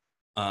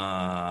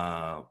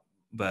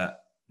 But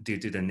due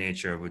to the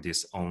nature of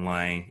this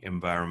online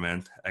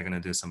environment, I'm gonna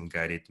do some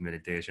guided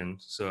meditation.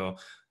 So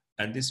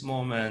at this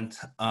moment,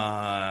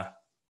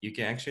 you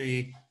can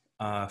actually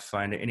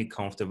find any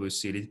comfortable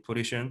seated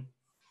position.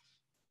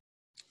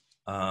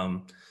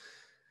 For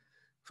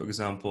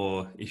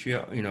example, if you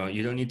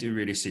don't need to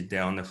really sit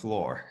down on the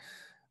floor.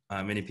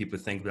 Many people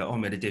think that, oh,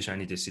 meditation, I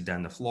need to sit down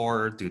on the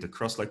floor, do the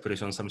cross-leg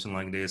position, something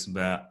like this.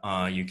 But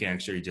you can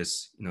actually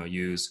just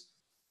use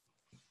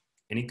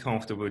any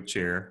comfortable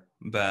chair.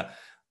 But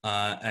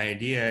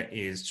idea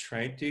is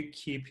try to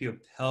keep your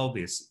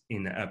pelvis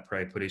in the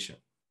upright position.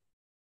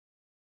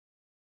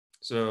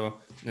 So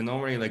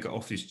normally, like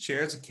office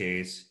chairs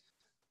case,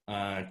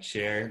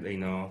 chair,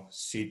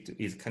 seat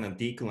is kind of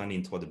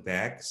declining toward the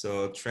back.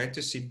 So try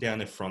to sit down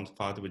the front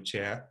part of the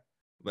chair.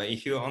 But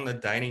if you're on the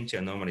dining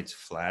chair, normally it's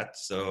flat.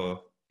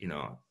 So,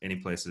 any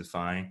place is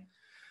fine.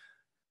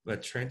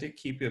 But try to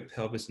keep your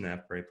pelvis in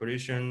upright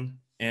position.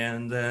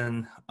 And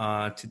then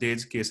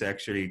today's case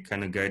actually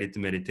kind of guided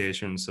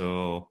meditation.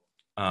 So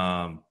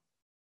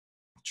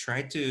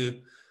try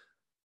to,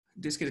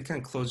 this case,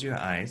 kind of close your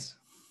eyes.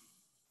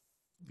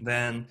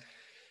 Then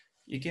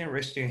you can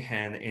rest your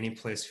hand any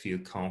place feel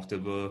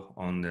comfortable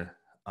on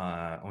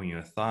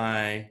your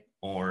thigh,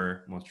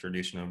 or more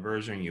traditional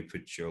version, you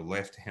put your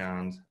left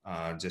hand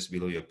just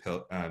below your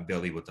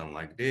belly button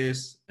like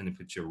this, and you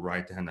put your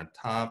right hand on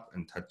top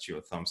and touch your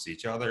thumbs to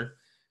each other,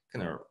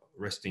 kind of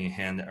resting your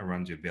hand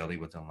around your belly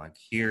button like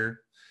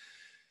here.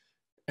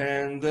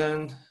 And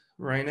then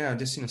right now,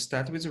 just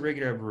start with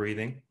regular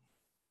breathing.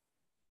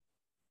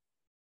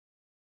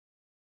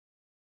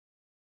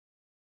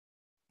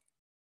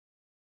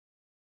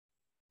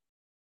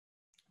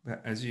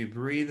 But as you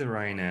breathe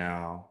right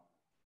now,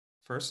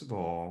 first of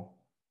all,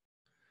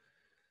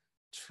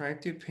 try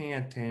to pay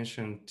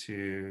attention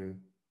to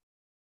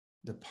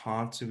the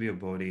parts of your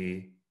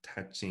body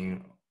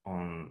touching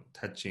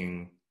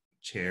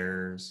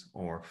chairs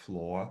or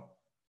floor.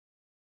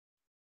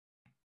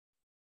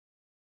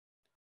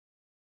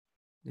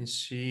 And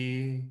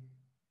see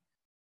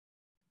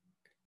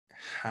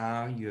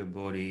how your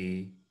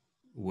body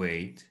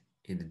weight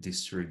is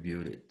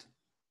distributed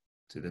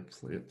to the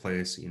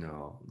place,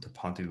 the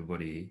part of your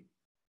body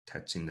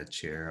touching the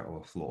chair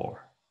or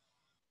floor.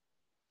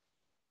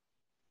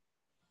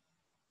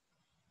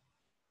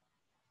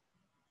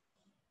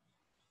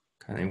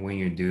 Kind of when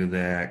you do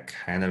that,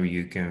 kind of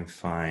you can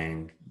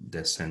find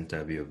the center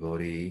of your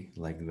body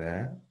like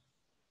that.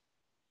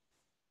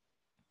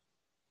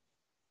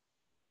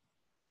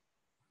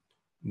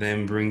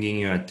 Then bringing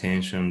your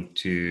attention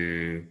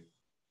to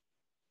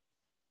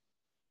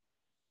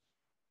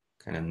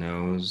kind of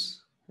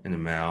nose and the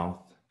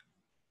mouth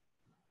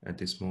at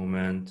this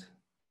moment.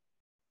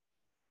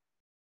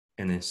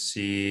 And then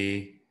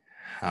see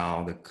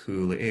how the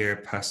cool air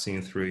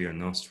passing through your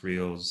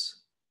nostrils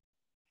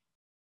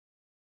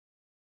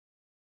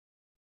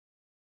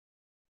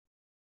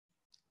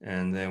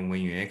and then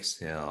when you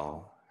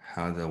exhale,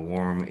 how the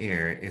warm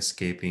air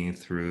escaping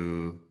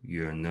through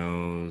your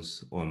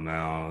nose or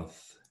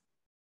mouth.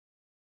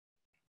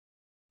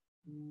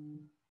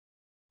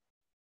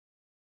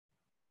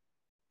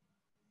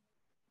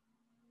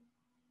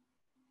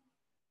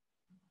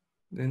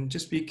 Then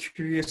just be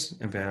curious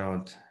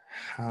about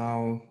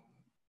how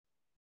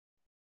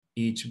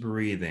each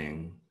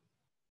breathing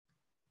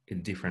is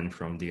different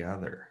from the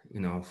other.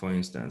 For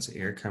instance,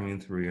 air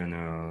coming through your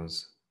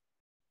nose,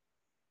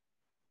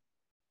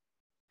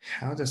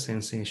 how the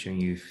sensation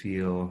you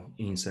feel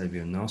inside of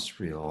your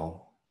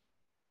nostril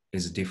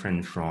is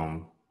different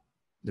from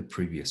the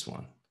previous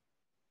one.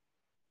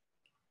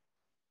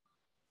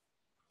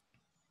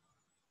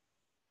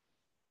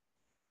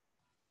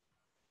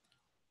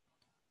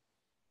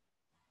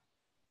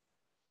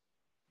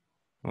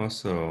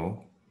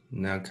 Also,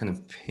 now kind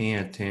of paying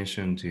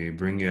attention to,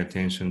 bring your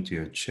attention to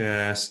your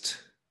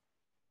chest.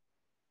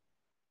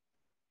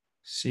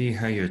 See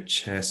how your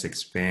chest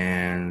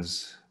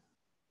expands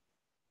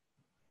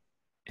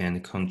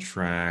and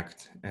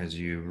contract as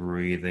you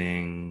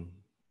breathing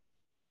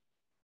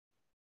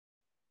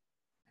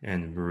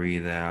and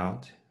breathe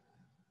out.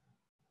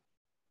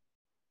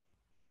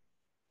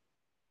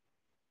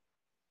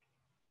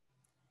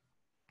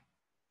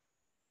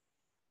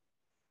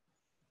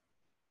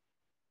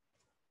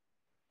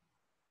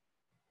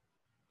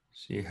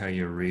 See how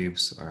your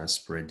ribs are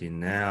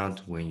spreading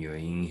out when you're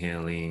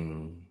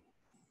inhaling.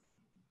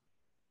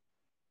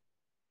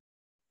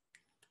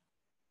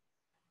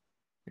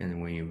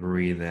 And when you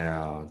breathe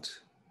out,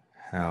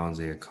 how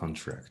they're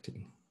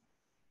contracting.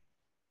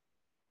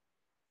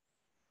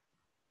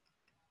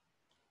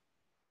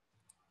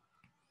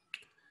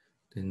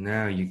 Then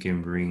now you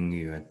can bring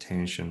your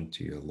attention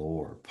to your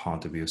lower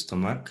part of your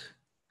stomach.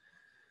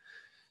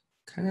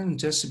 Kind of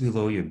just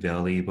below your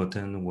belly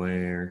button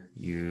where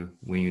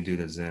when you do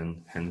the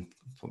Zen hand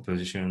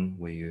position,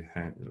 where you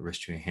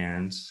rest your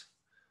hands.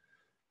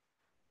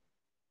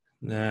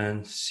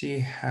 Then see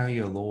how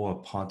your lower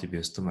part of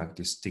your stomach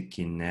is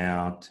sticking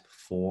out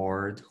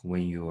forward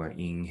when you are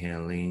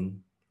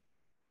inhaling.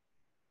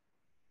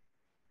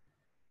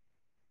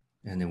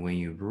 And then when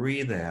you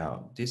breathe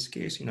out, this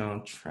case,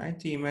 try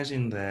to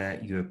imagine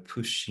that you're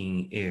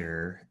pushing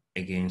air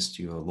against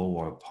your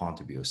lower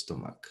part of your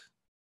stomach.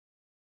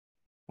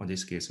 Or in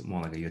this case,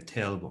 more like your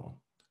tailbone.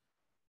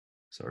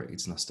 Sorry,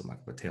 it's not stomach,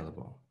 but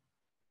tailbone.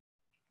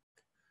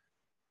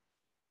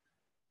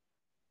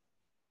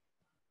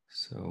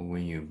 So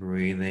when you're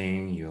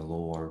breathing, your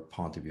lower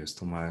part of your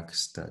stomach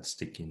starts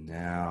sticking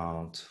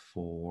out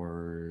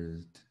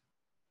forward.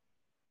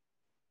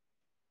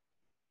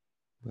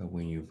 But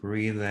when you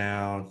breathe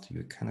out,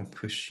 you're kind of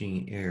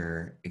pushing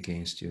air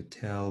against your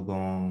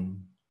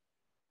tailbone.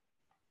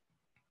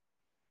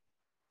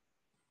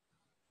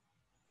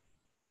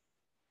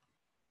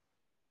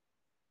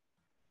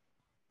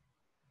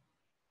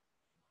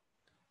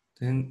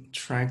 Then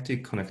try to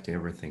connect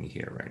everything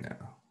here right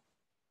now.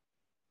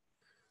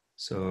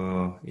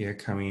 So air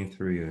coming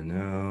through your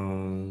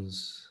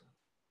nose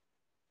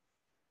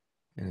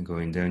and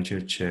going down to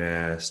your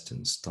chest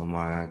and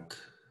stomach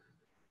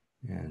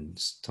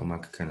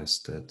kind of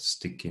starts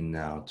sticking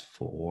out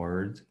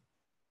forward.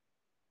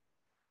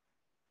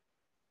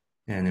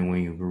 And then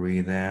when you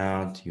breathe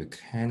out, you're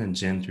kind of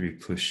gently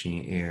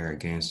pushing air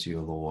against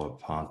your lower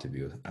part of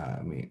your,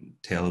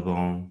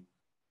 tailbone.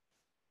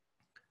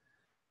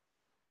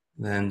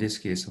 Then in this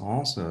case,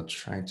 also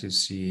try to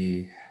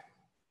see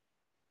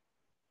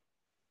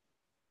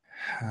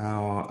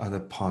how other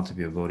part of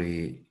your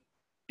body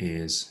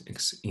is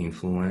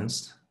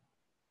influenced.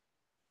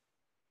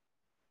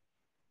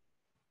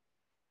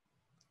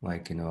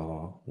 Like,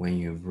 when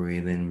you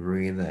breathe in,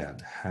 breathe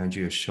out, how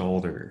do your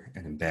shoulder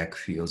and back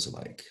feels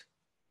like?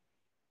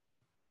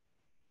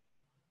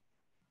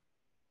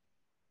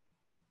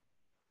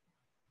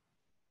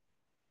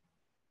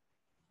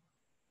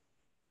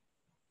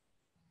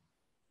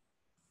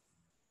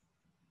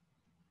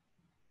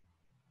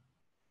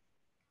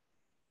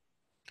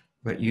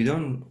 But you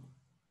don't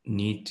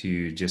need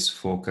to just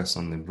focus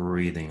on the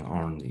breathing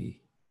only.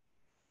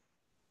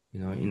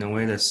 In a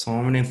way, there's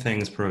so many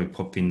things probably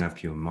popping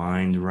up your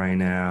mind right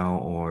now,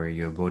 or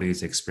your body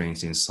is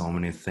experiencing so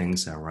many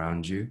things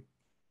around you.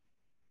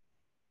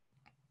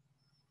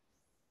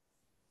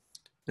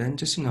 Then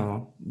just,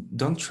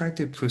 don't try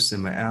to push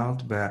them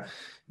out, but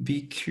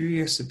be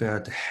curious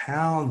about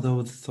how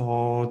those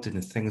thoughts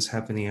and things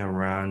happening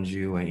around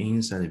you and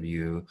inside of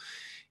you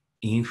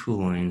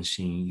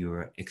influencing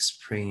your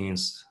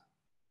experience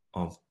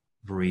of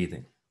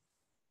breathing.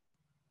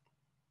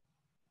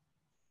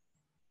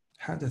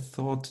 How the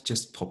thought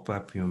just pop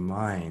up your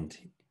mind,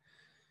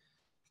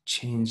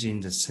 changing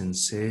the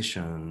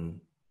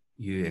sensation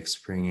you're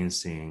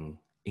experiencing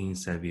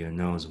inside of your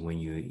nose when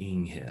you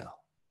inhale.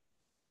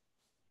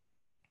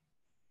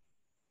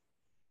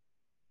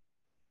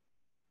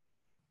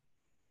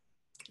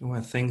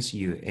 What things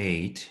you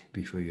ate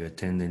before you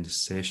attended the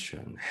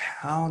session,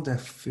 how the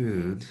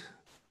food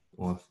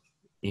or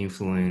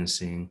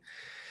influencing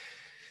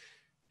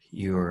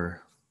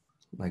your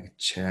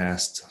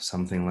chest,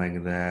 something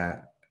like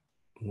that,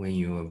 when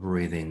you are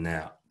breathing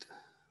out.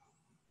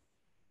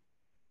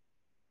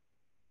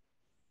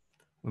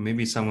 Or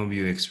maybe some of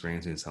you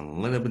experiencing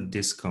some little bit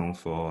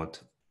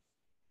discomfort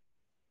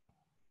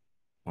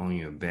on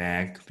your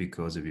back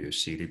because of your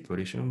seated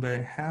position,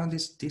 but how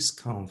this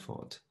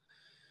discomfort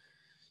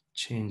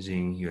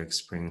changing your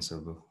experience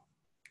of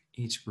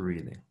each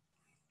breathing.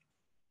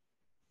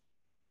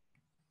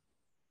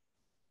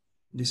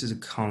 This is a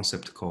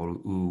concept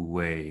called Wu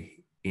Wei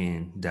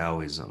in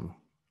Taoism.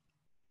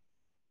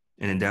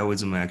 And in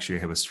Taoism actually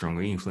have a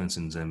stronger influence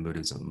in Zen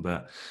Buddhism,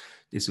 but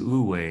this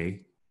Wu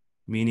Wei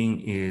meaning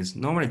is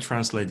normally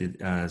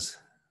translated as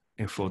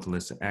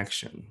effortless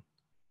action,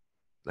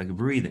 like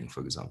breathing,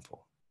 for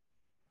example.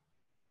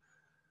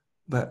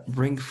 But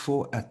bring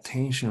full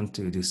attention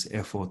to this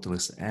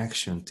effortless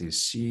action to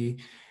see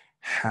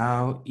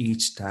how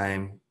each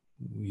time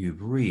you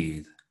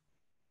breathe,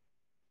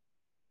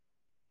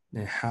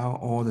 and how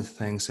all the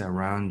things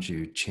around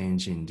you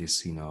changing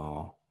this,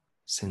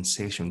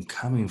 sensation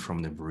coming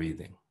from the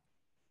breathing.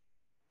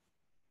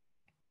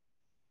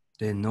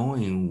 Then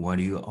knowing what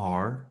you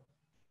are,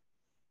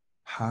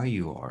 how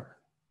you are.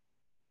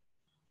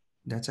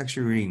 That's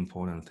actually a really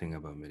important thing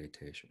about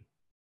meditation.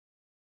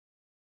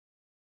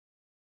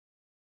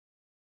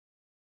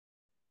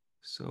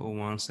 So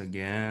once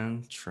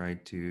again, try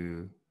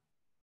to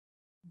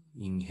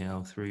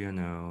inhale through your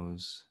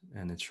nose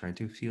and try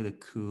to feel the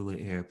cool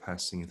air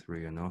passing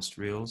through your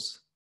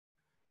nostrils.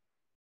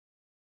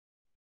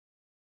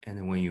 And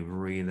then when you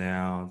breathe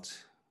out,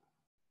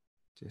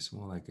 just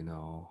more like,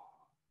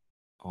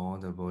 all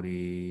the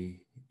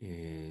body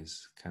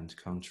is kind of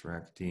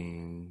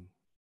contracting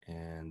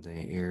and the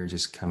air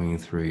just coming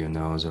through your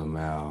nose or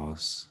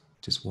mouth,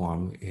 just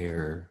warm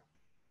air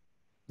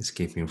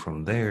escaping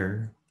from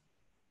there.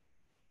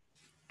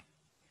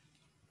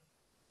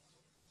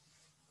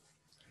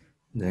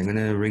 They're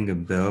gonna ring a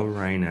bell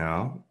right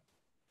now,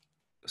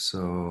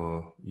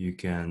 so you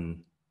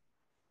can,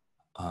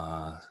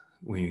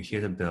 when you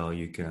hear the bell,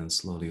 you can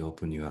slowly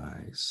open your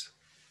eyes.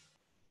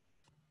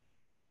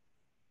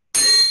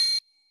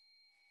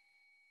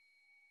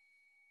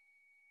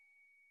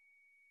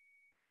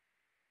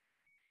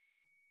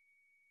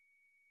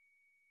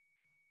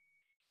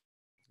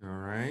 All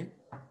right.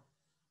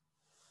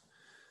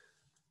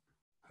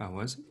 How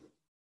was it?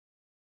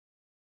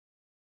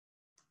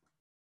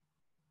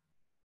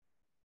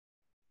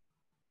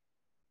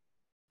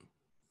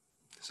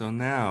 So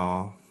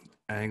now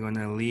I'm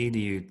gonna lead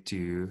you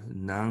to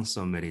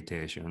non-so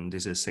meditation.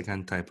 This is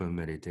second type of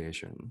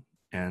meditation.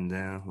 And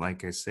then,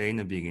 like I say in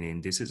the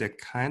beginning, this is a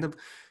kind of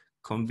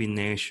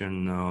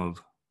combination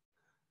of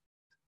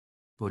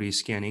body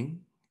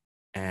scanning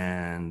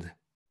and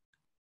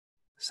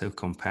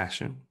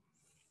self-compassion.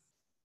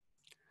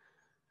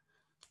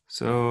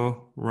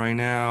 So right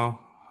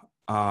now,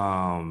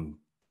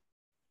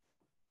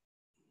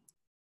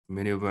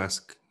 many of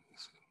us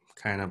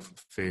kind of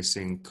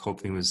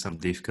coping with some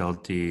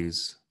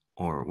difficulties,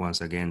 or once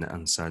again, the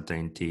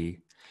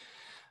uncertainty.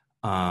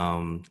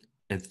 I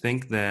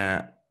think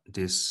that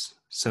this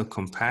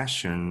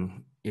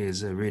self-compassion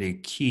is a really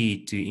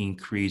key to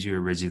increase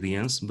your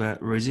resilience.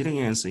 But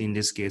resilience in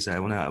this case, I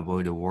want to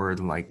avoid a word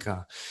like,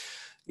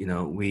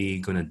 we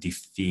gonna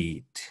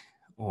defeat,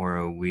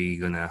 or we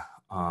gonna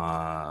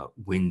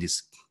win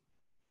this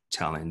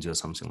challenge or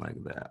something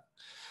like that.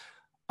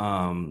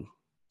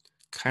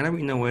 Kind of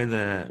in a way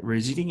that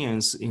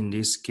resilience in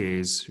this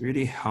case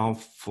really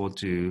helpful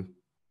to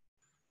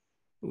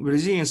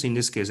resilience in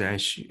this case, I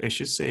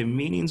should say,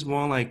 meanings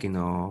more like,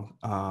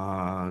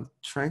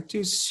 trying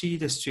to see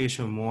the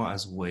situation more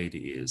as what it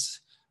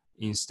is,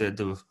 instead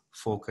of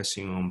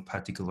focusing on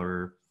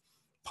particular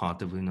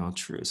part of,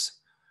 truth.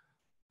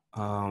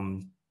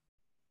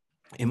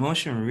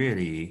 Emotion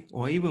really,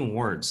 or even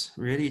words,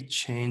 really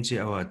change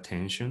our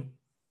attention.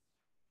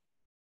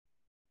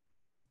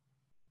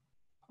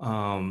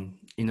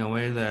 In a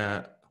way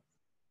that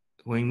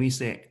when we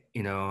say,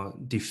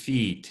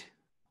 defeat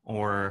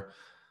or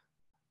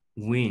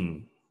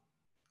win,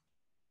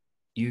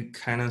 you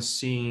kind of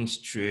seeing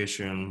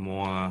situation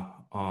more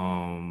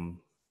kind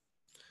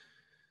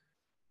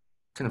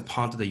of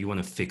part that you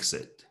want to fix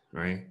it,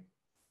 right?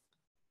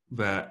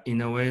 But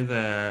in a way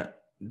that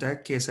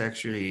case,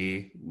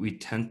 actually, we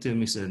tend to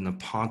miss the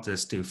part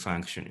that's still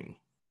functioning.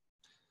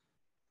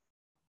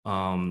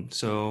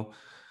 So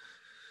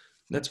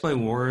that's why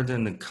word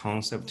and the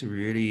concept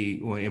really,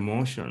 or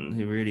emotion,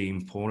 is really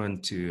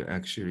important to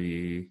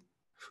actually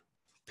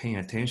paying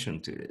attention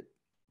to it.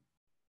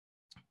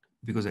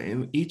 Because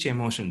each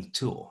emotion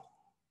tool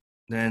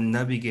then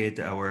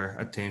navigate our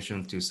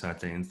attention to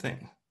certain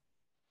thing.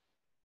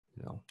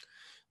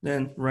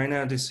 Then right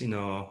now this,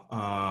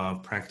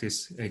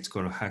 practice, it's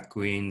called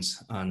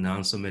Hakuin's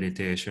non-so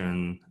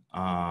meditation.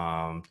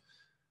 I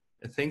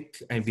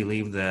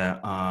believe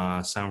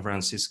that San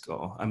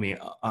Francisco,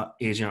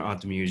 Asian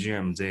Art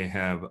Museum, they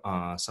have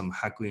some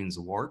Hakuin's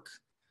work.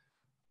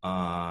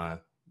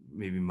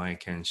 Maybe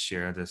Mike can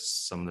share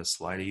some of the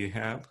slide you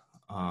have.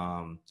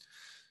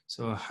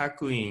 So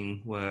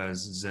Hakuin was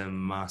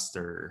Zen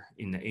master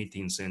in the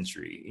 18th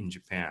century in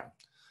Japan.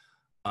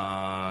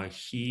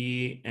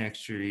 He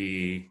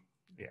actually,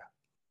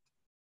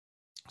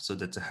 so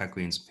that's a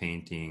Hakuin's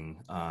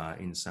painting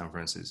in San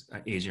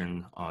Francisco,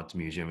 Asian Art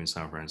Museum in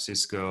San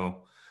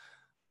Francisco.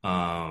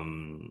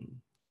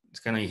 It's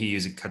kind of, he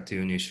used a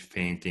cartoonish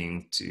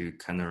painting to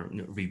kind of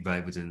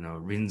revive the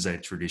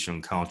Rinzai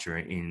tradition culture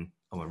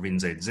or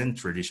Rinzai Zen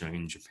tradition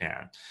in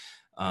Japan.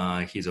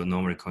 He's a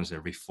normally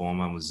considered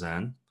reformer of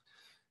Zen.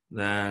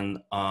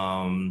 Then,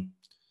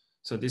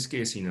 so this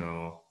case,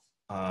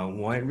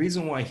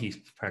 reason why he's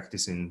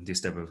practicing this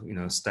type of,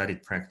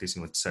 started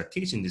practicing or started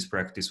teaching this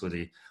practice with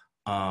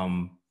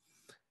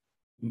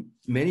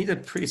many of the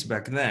priests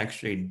back then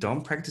actually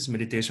don't practice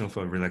meditation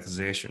for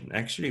relaxation,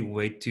 actually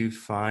wait to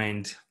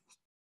find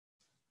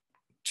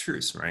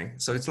truth,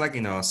 right? So it's like,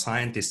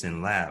 scientists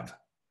in lab,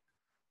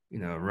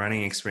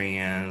 running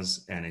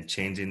experiments and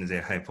changing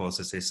their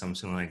hypothesis,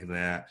 something like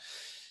that.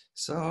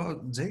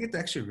 So they get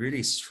actually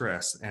really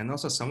stressed, and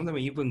also some of them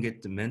even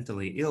get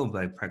mentally ill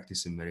by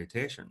practicing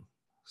meditation.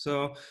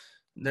 So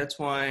that's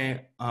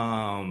why,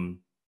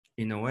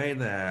 in a way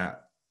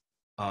that,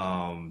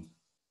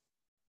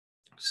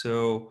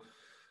 so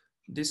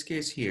this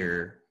case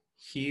here,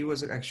 he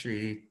was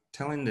actually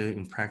telling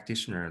the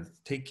practitioner,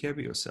 take care of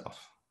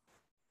yourself.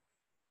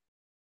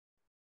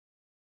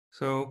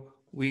 So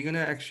we're gonna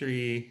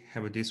actually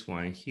have this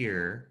one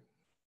here.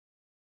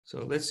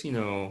 So let's,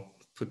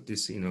 put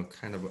this,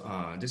 kind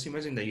of, just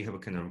imagine that you have a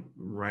kind of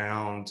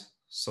round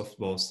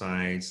softball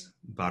size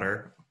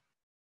butter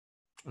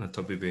on the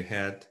top of your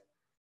head.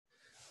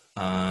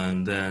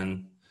 And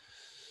then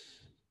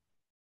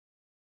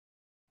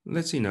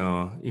let's,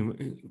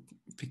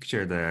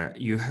 picture that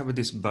you have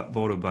this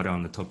bowl of butter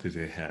on the top of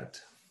your head.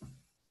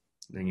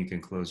 Then you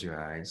can close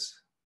your eyes.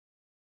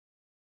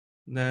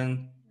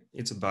 Then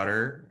it's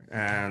butter,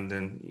 and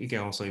then you can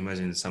also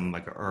imagine some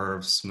like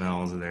herb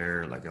smells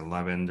there, like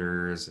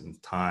lavenders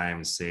and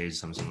thyme, sage,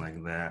 something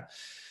like that.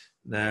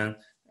 Then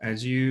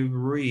as you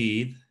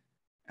breathe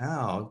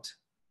out,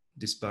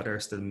 this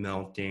butter starts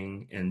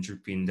melting and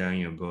dripping down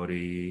your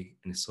body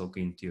and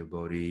soaking into your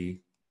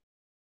body.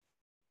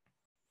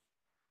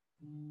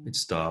 It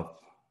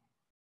stops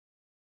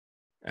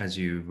as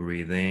you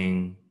breathe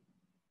in.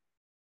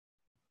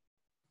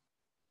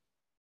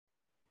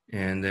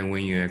 And then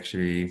when you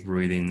actually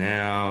breathing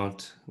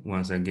out,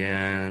 once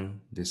again,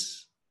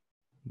 this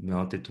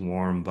melted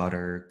warm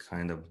butter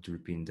kind of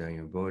dripping down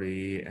your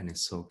body, and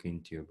it's soaking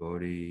into your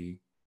body,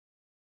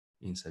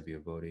 inside your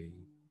body.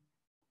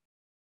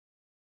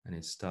 And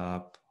it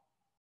stops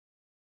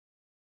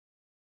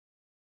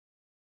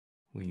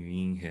when you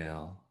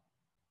inhale.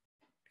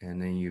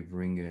 And then you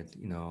bring it,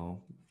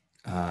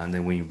 and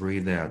then when you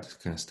breathe out, it's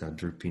going to start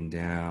dripping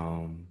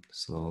down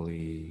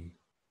slowly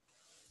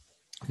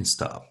and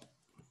stop.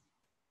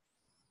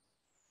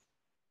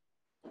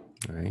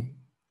 All right.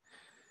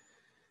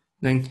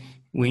 Then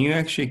when you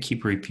actually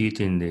keep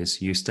repeating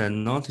this, you start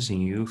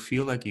noticing you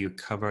feel like you're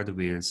covered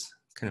with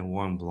kind of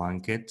warm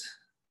blanket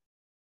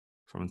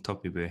from the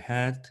top of your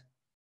head.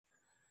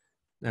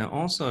 Then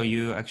also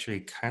you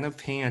actually kind of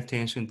paying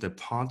attention to the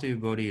part of your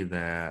body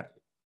that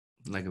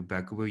like a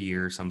back of a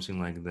ear,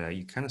 something like that.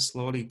 You kind of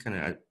slowly kind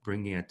of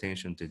bringing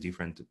attention to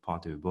different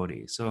part of your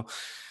body. So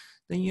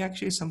then you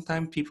actually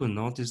sometimes people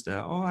notice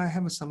that, oh, I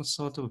have some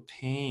sort of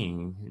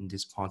pain in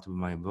this part of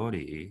my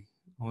body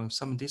or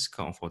some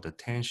discomfort or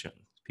tension.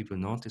 People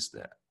notice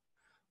that.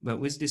 But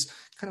with this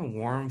kind of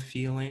warm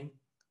feeling,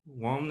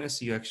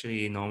 warmness, you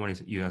actually normally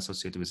you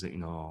associate with,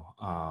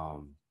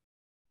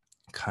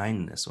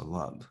 kindness or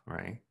love,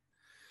 right?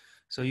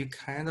 So you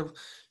kind of,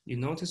 you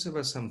notice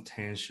about some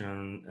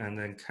tension and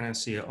then kind of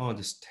see, oh,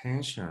 this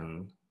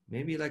tension,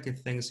 maybe like it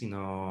thinks,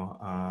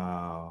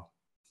 I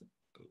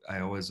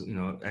always,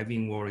 I've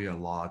been worried a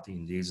lot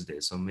in these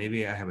days. So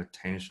maybe I have a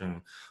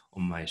tension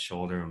on my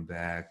shoulder and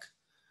back.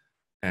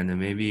 And then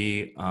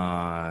maybe,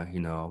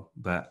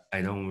 but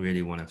I don't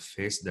really want to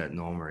face that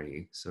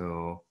normally.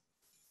 So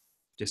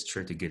just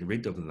try to get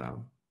rid of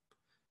them.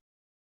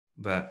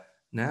 But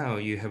now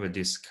you have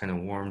this kind of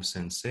warm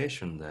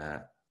sensation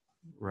that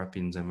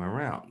wrapping them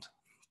around.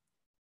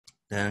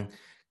 Then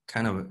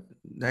kind of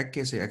that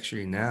case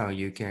actually now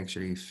you can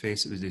actually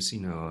face with this,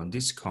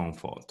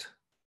 discomfort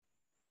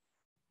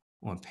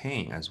or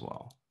pain as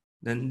well.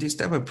 Then this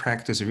type of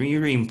practice,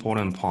 really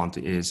important part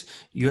is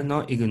you're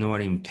not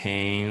ignoring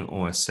pain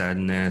or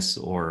sadness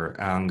or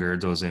anger,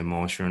 those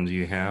emotions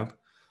you have.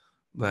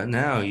 But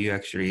now you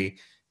actually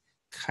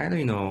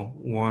kind of,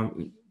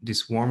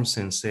 this warm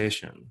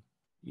sensation,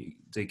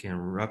 they can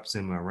wrap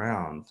them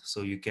around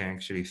so you can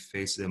actually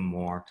face them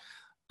more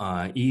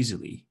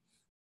easily.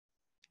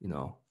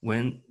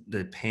 When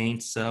the pain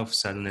itself,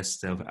 sadness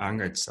itself,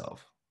 anger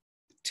itself,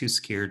 too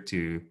scary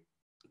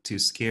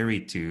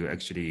to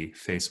actually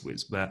face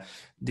with. But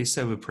this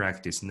type of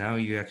practice, now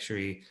you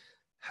actually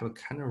have a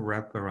kind of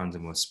wrap around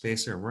them or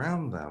space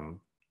around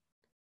them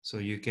so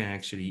you can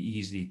actually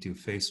easily to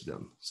face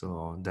them.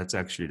 So that's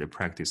actually the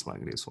practice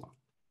like this one.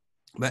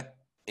 But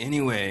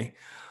anyway,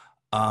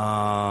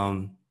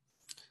 so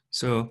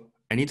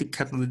I need to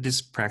cut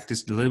this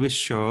practice a little bit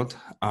short.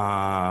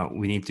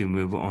 We need to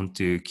move on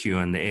to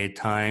Q&A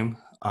time.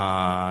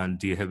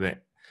 Do you have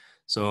it?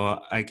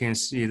 So I can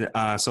see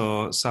that.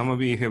 So some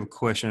of you have a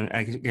question.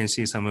 I can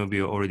see some of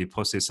you already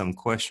posted some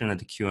question at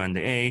the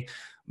Q&A.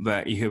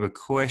 But you have a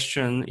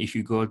question, if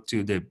you go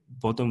to the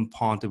bottom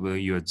part of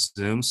your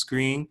Zoom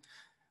screen,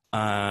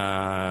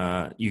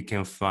 you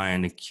can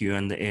find the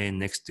Q&A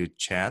next to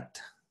chat.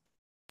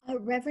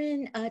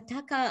 Reverend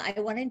Taka, I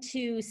wanted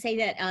to say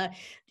that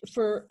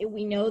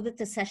we know that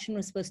the session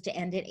was supposed to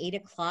end at 8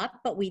 o'clock,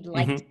 but we'd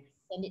like to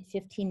extend it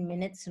 15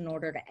 minutes in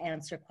order to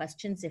answer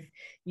questions. If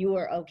you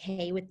are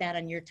okay with that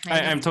on your time.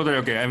 I'm totally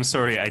okay. I'm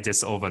sorry. I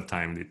just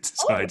overtimed it.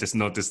 So I just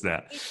noticed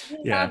that.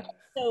 Yeah.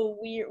 So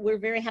we're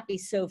very happy.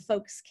 So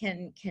folks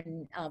can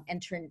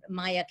enter, and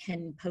Maya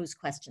can pose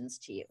questions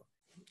to you.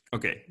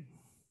 Okay.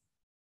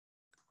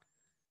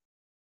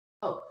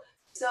 Oh,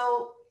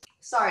 so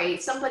sorry,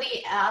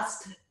 somebody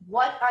asked,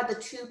 what are the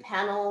two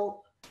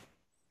panels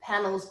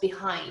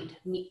behind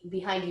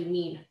you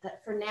mean?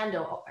 That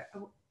Fernando,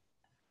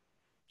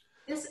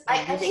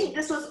 I think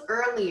this was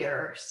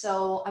earlier,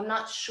 so I'm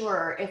not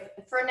sure. If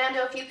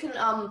Fernando, if you can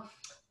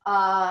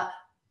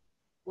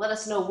let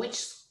us know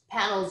which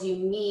panels you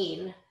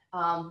mean,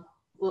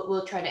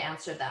 we'll try to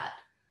answer that.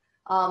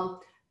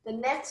 The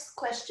next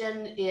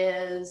question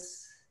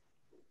is,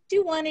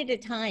 do one at a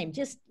time.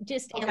 Just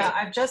okay, answer.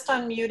 I've just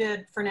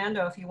unmuted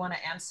Fernando if you want to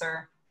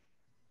answer.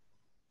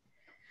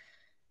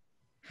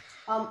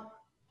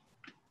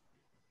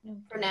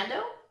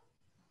 Fernando?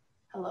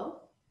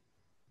 Hello?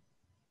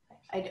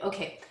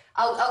 Okay,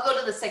 I'll go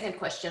to the second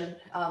question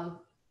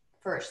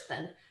first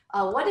then.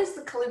 What is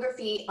the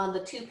calligraphy on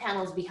the two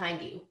panels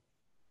behind you?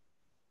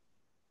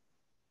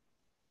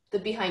 The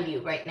behind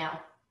you right now.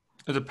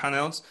 The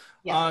panels?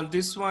 Yeah.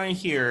 This one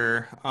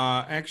here,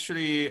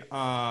 actually,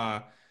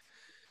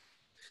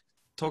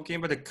 talking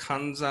about the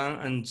Kanzan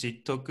and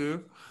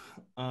Jittoku.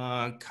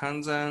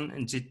 Kanzan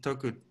and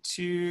Jittoku,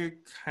 two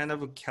kind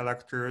of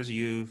characters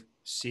you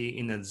see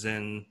in a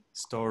Zen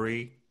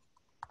story.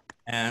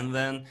 And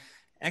then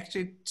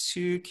actually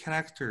two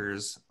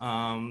characters,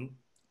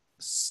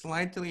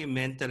 slightly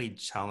mentally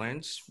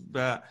challenged,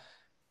 but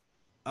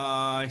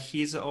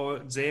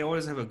they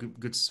always have a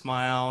good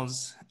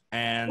smiles,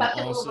 and you have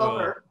to also move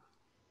over.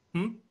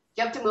 You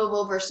have to move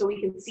over so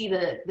we can see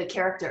the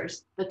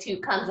characters, the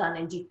two Kanzan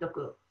and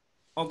Jittoku.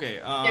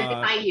 Okay. They're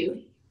behind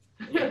you.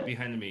 Yeah,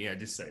 behind me. Yeah,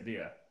 this side.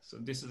 Yeah. So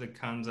this is a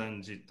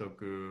Kanzan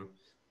Jittoku.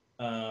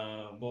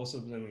 Both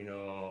of them,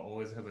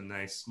 always have a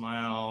nice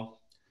smile,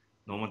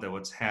 no matter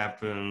what's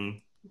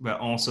happened. But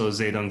also,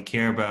 they don't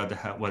care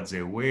about what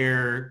they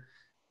wear,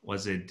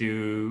 what they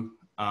do.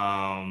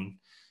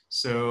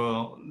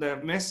 So the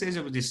message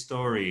of this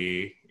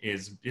story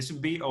is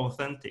just be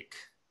authentic.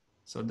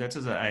 So that's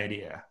the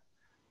idea.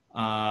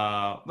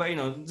 But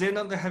they're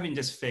not having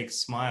just fake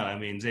smile. I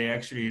mean, they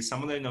actually,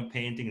 some of the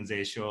paintings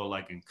they show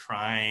like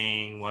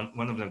crying,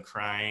 one of them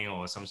crying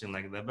or something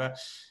like that. But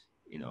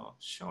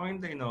showing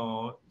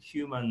the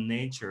human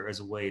nature as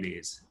the way it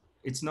is.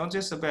 It's not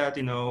just about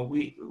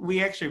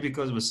we actually,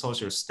 because of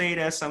social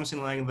status,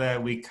 something like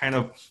that, we kind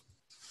of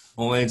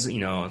always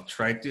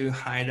try to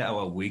hide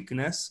our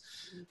weakness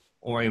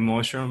or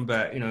emotion.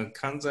 But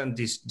Kanzen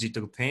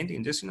digital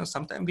painting, just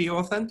sometimes be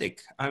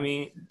authentic. I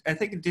mean, I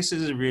think this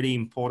is a really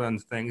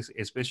important thing,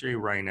 especially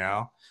right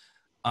now.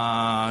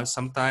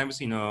 Sometimes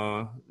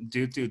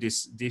due to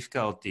this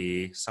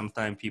difficulty,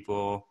 sometimes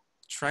people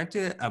try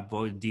to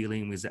avoid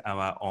dealing with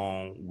our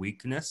own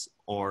weakness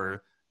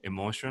or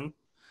emotion.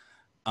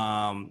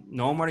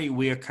 Normally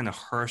we are kind of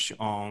harsh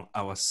on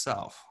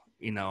ourselves,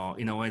 in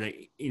a way that,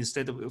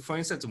 instead of, for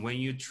instance, when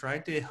you try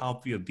to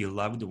help your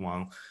beloved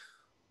one,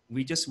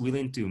 we just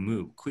willing to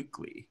move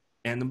quickly.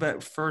 And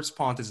but first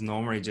part is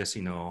normally just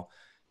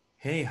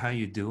hey, how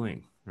you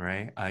doing,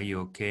 right? Are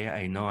you okay?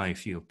 I know I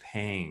feel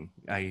pain.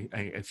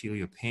 I feel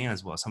your pain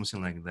as well,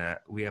 something like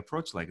that. We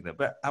approach like that.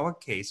 But our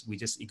case, we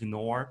just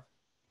ignore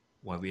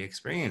what we're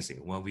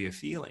experiencing, what we are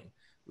feeling.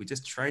 We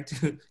just try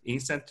to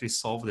instantly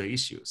solve the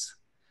issues,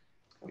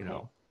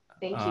 Okay.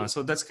 Thank you.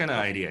 So that's kind of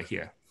idea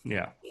here.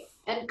 Yeah.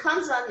 And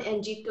Kanzan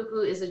and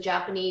Jikoku is a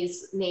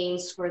Japanese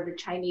names for the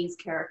Chinese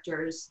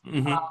characters,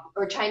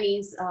 or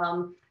Chinese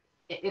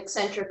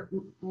eccentric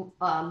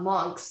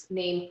monks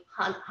named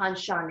Han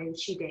Shan and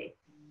Shide.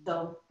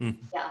 So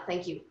yeah,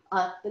 thank you.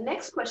 The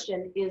next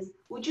question is,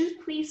 would you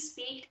please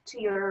speak to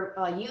your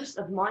use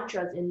of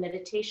mantras in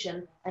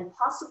meditation and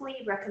possibly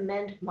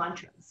recommend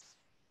mantras?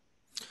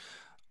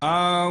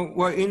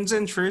 Well, in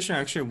Zen tradition,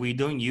 actually, we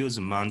don't use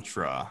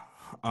mantra.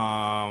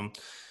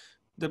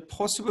 The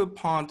possible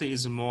part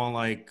is more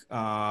like,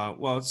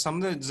 well,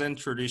 some of the Zen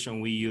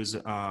tradition, we use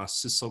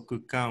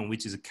susoku-kan,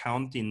 which is a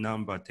counting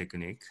number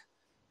technique.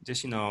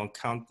 Just,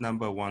 count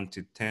number 1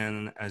 to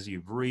 10 as you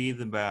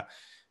breathe. But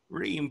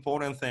really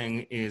important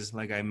thing is,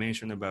 like I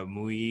mentioned about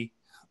mui,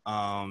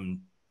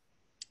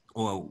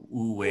 or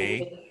wu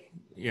wei.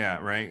 Yeah,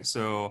 right?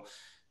 So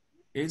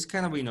it's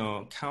kind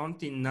of,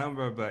 counting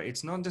number, but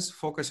it's not just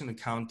focusing on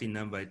the counting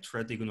number,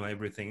 try to ignore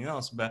everything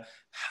else, but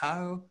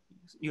how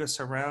you're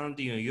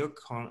surrounding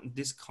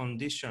this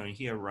condition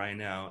here right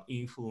now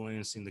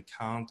influencing the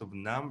count of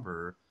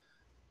number,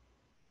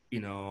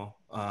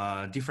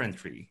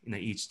 differently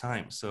each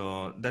time.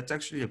 So that's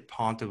actually a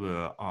part of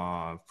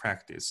a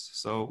practice.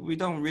 So we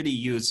don't really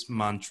use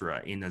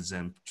mantra in a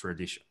Zen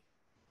tradition.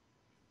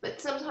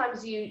 But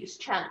sometimes you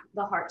chant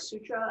the Heart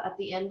Sutra at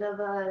the end of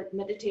a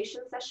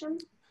meditation session.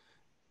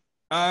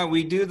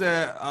 We do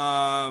that,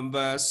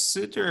 but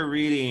sutra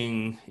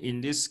reading in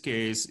this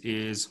case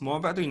is more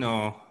about,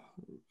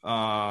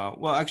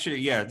 well, actually,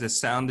 yeah, the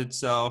sound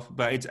itself,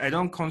 but I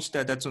don't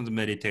consider that's on the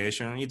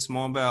meditation. It's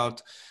more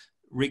about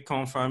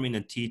reconfirming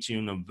the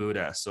teaching of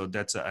Buddha. So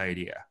that's the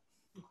idea.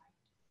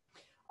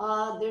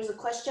 There's a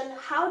question,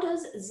 how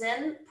does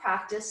Zen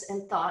practice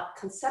and thought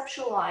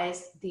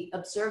conceptualize the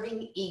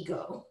observing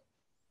ego?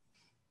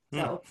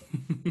 So,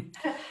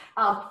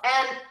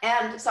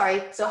 and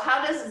sorry, so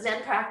how does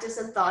Zen practice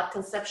and thought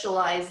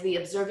conceptualize the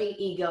observing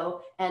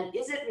ego, and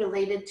is it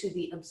related to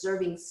the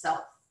observing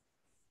self?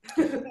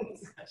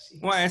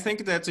 Well, I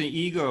think that's an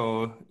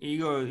ego,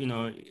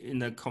 in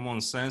the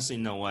common sense,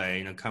 in a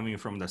way, coming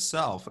from the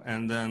self.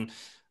 And then,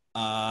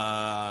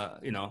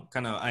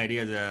 kind of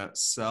idea that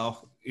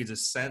self is a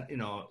sense,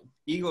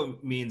 ego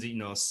means,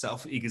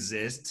 self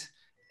exists.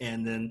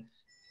 And then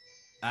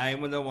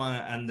I'm the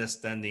one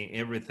understanding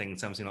everything,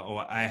 something,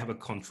 or I have a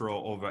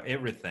control over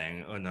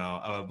everything.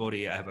 Our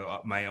body, I have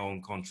my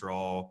own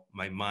control.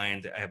 My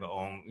mind, I have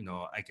own,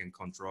 I can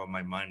control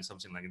my mind,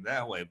 something like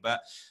that way.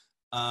 But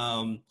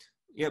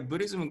yeah,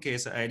 Buddhism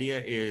case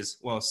idea is,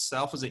 well,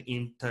 self is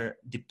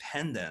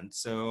interdependent.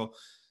 So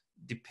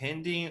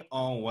depending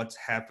on what's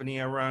happening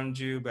around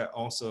you, but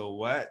also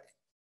what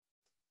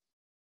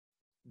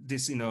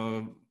this,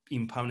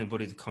 impermanent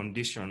body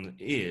condition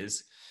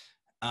is,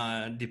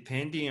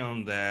 depending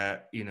on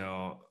that,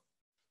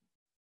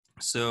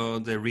 so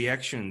the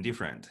reaction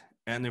different.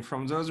 And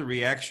from those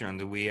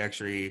reactions, we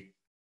actually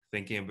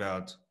thinking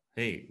about,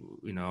 hey,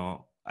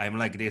 I'm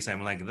like this,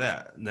 I'm like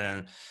that.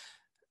 Then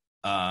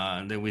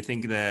we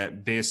think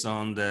that based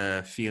on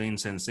the feeling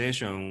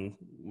sensation,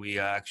 we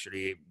are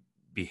actually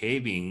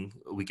behaving,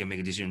 we can make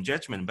a decision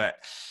judgment. But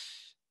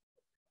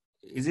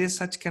is there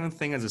such kind of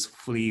thing as this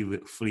free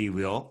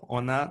will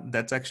or not?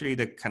 That's actually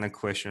the kind of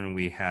question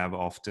we have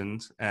often.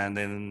 And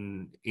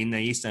then in the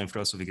Eastern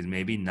philosophy, it's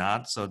maybe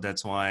not. So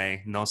that's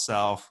why no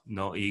self,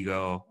 no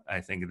ego.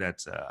 I think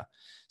that's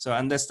so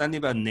understanding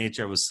about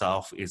nature of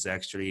self is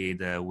actually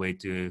the way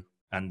to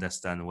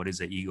understand what is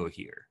the ego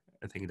here.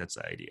 I think that's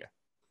the idea.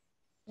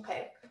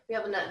 Okay, we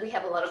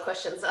have a lot of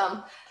questions.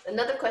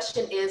 Another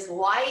question is,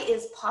 why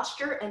is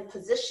posture and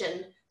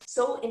position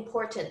so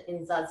important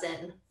in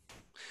Zazen?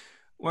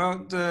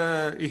 Well,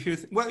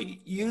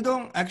 you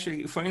don't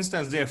actually, for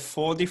instance, there are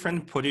 4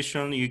 different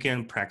positions you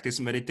can practice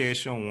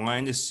meditation.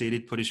 One is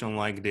seated position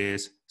like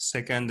this.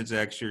 Second is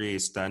actually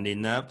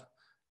standing up.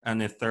 And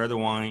the third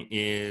one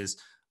is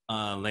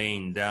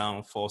laying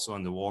down, fourth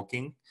one the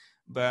walking.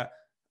 But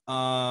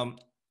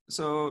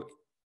so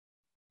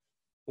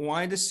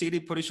why the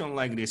seated position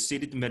like this,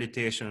 seated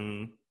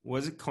meditation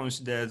was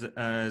considered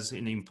as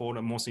an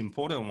important, most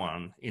important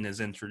one in the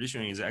Zen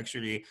tradition is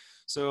actually,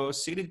 so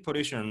seated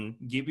position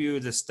give you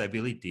the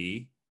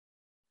stability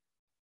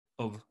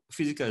of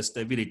physical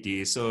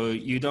stability. So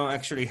you don't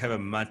actually have a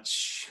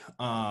much,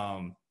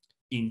 like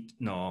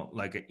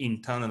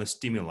internal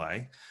stimuli,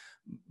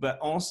 but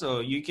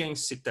also you can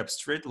sit up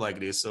straight like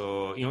this.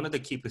 So in order to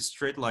keep it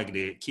straight like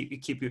this,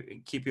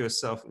 keep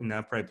yourself in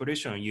upright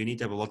position, you need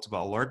to have a lot of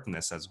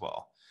alertness as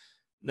well.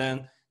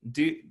 Then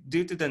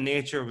due to the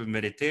nature of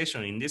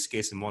meditation, in this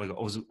case, more like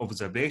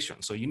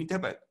observation. So you need to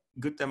have a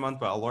good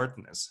amount of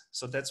alertness.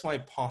 So that's why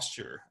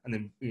posture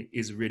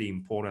is really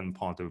important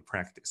part of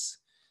practice.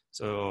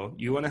 So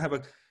you want to have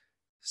a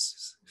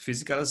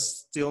physical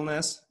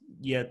stillness,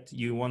 yet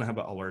you want to have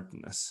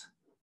alertness.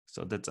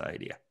 So that's the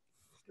idea.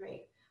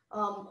 Great.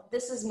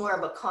 This is more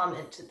of a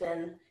comment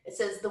than, it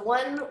says, the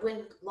one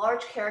with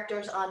large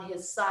characters on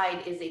his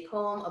side is a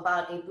poem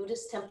about a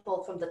Buddhist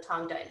temple from the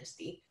Tang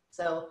Dynasty.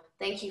 So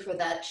thank you for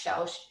that,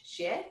 Xiao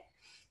Xie.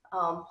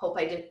 Hope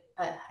I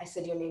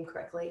said your name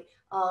correctly.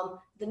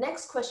 The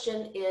next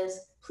question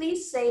is,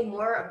 please say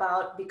more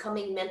about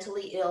becoming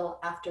mentally ill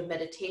after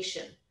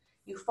meditation.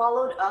 You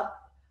followed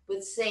up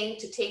with saying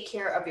to take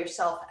care of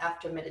yourself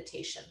after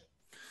meditation.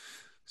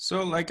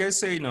 So like I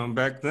say,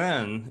 back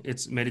then,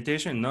 it's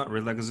meditation, not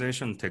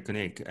relaxation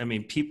technique. I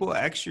mean, people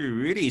actually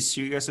really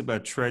serious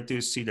about trying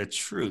to see the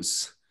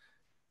truth.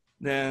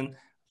 Then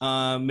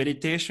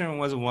meditation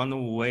was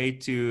one way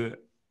to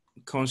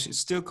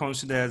still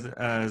considered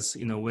as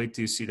way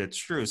to see the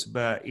truth,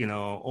 but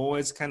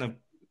always kind of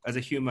as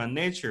a human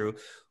nature,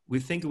 we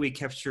think we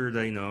capture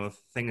the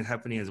thing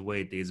happening as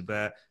way it is,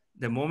 but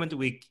the moment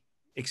we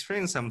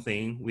experience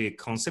something, we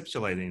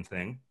conceptualizing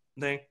thing,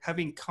 then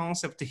having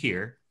concept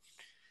here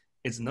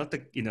is not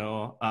the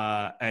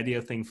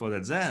ideal thing for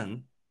the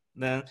Zen.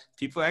 Then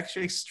people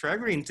actually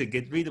struggling to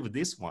get rid of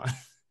this one.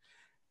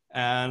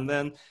 And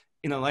then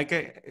like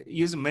I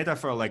use a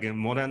metaphor like a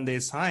modern day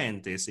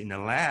scientist in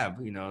a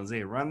lab,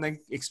 they run the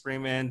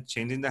experiment,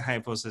 changing the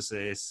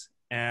hypothesis,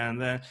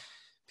 and then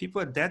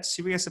people are that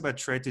serious about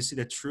trying to see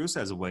the truth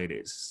as what it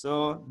is.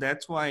 So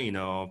that's why,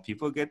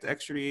 people get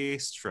actually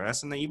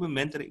stressed and even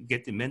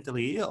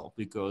mentally ill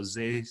because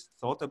they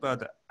thought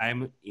about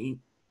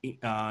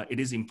it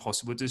is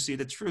impossible to see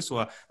the truth,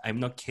 or I'm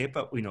not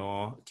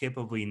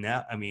capable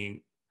enough. I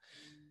mean,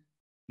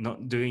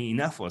 not doing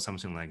enough or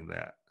something like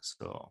that.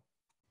 So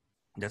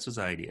that's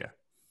the idea.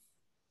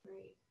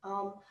 Great.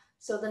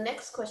 So the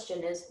next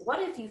question is,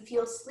 what if you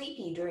feel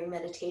sleepy during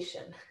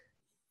meditation?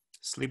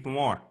 Sleep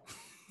more.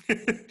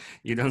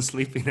 You don't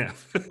sleep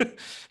enough.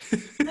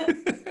 You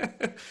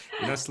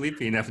don't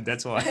sleep enough,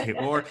 that's why.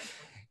 Or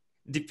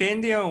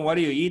depending on what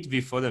you eat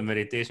before the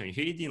meditation, if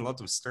you're eating a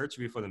lot of starch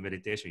before the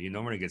meditation, you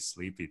normally get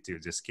sleepy too.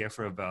 Just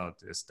careful about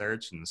the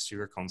starch and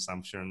sugar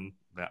consumption,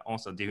 but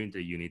also during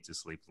the you need to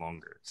sleep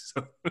longer.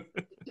 So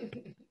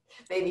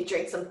Maybe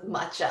drink some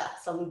matcha,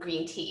 some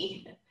green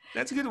tea.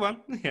 that's a good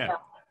one. Yeah.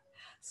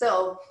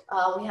 So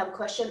we have a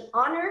question.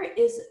 Honor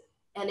is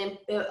a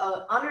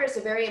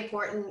very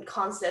important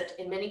concept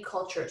in many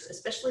cultures,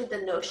 especially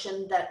the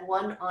notion that that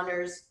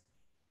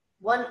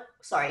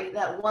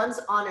one's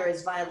honor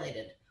is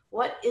violated.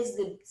 What is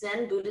the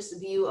Zen Buddhist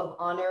view of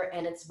honor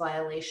and its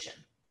violation?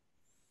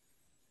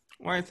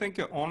 Well, I think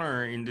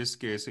honor in this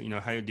case,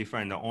 how you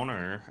define the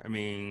honor. I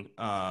mean,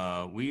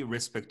 we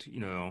respect,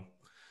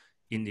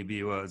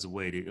 individual as a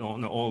way to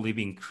all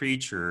living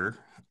creature,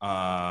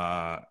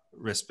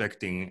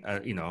 respecting,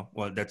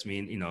 well, that's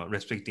mean,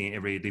 respecting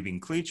every living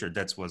creature.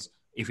 That's was,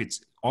 if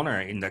it's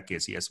honor in that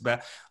case, yes.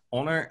 But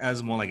honor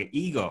as more like an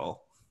ego,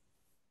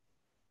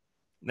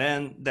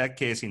 then that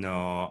case,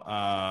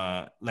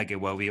 like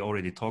what we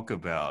already talked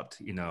about,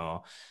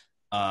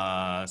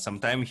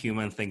 sometimes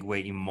humans think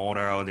we're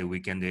immortal, that we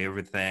can do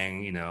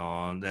everything,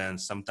 then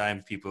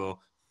sometimes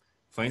people,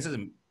 for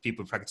instance,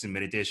 people practicing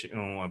meditation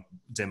or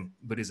Zen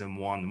Buddhism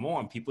more and more,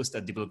 and people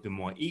start developing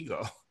more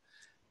ego.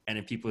 And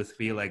then people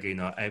feel like,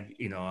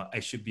 I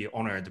should be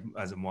honored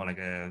as more like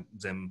a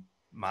Zen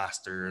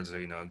masters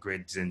or,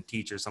 great Zen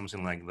teacher,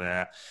 something like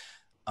that.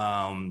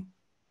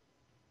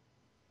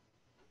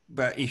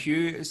 But if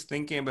you're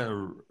thinking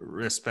about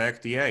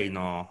respect, yeah,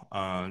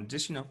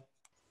 just,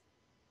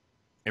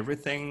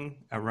 everything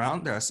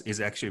around us is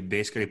actually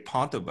basically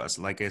part of us.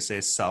 Like I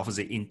said, self is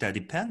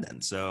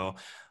interdependent. So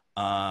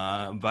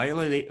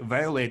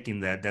violating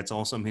that's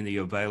also mean that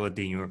you're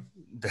violating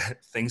the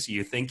things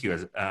you think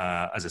you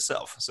as a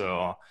self.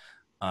 So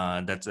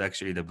that's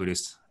actually the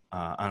Buddhist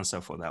answer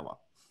for that one.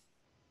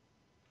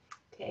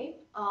 Okay,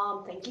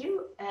 thank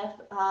you.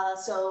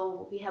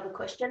 So we have a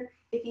question.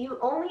 If you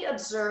only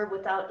observe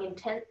without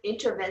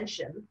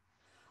intervention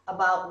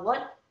about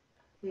what,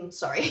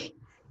 sorry,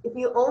 If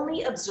you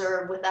only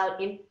observe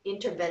without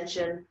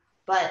intervention,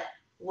 but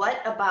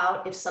what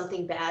about if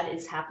something bad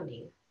is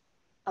happening?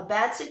 A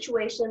bad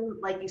situation,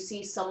 like you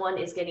see someone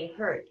is getting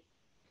hurt.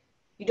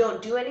 You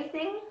don't do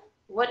anything?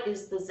 What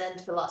is the Zen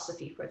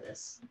philosophy for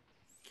this?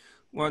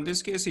 Well, in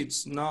this case,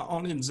 it's not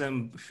only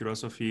Zen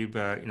philosophy,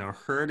 but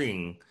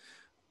hurting.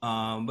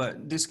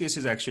 But this case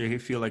is actually, I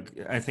feel like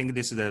I think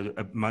this is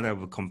a matter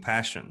of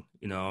compassion.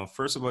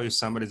 First of all, if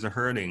somebody's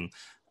hurting,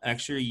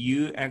 actually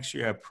you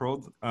actually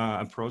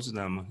approach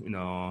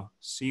them.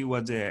 See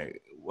what.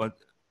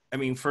 I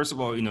mean, first of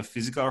all,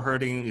 physical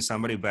hurting is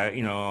somebody by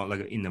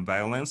like in the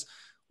violence.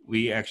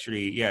 We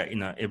actually,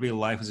 yeah, every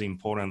life is an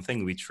important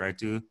thing. We try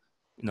to,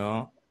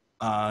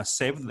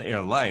 save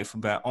their life,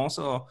 but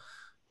also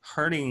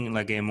hurting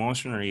like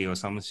emotionally or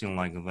something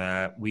like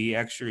that. We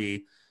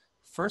actually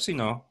first,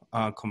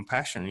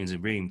 compassion is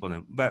very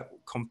important. But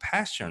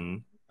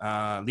compassion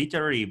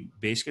literally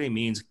basically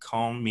means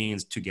calm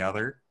means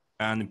together,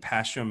 and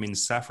passion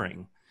means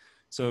suffering.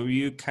 So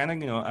you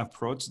kind of,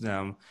 approach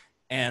them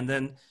and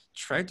then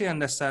try to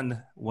understand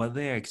what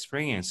they're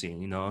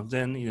experiencing.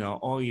 Then,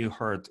 oh, you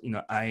hurt.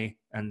 I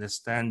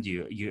understand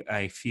you.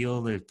 I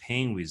feel the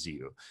pain with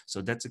you.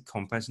 So that's a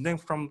compassion. Then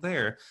from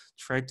there,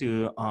 try to,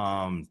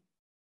 you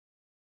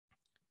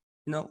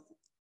know,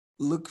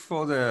 look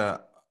for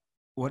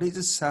what is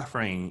the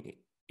suffering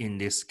in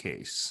this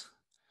case.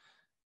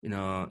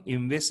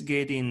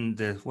 Investigating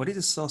what is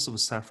the source of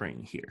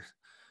suffering here.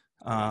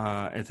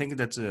 I think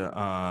that's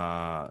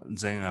a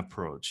Zen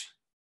approach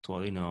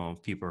to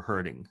people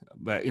hurting.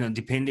 But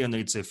depending on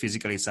it's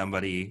physically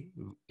somebody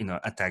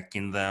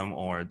attacking them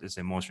or it's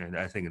emotionally,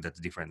 I think that's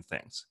different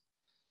things.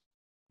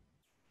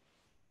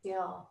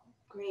 Yeah,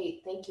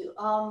 great, thank you.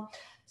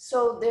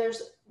 So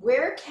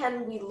where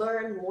can we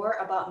learn more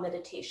about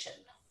meditation?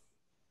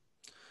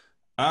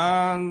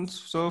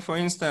 So for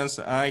instance,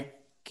 I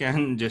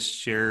can just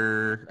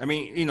share, I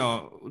mean,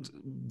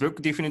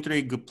 book definitely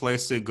a good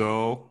place to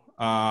go.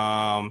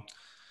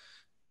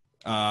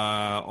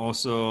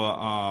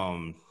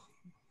 Also,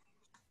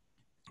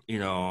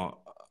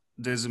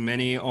 there's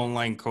many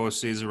online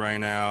courses right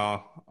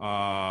now.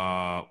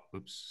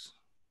 Oops.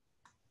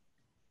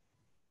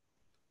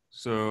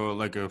 So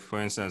like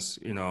for instance,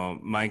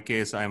 my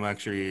case, I'm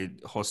actually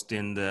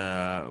hosting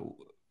the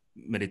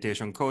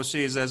meditation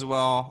courses as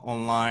well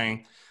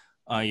online.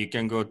 You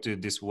can go to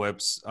this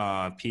web's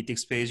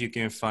PTX page. You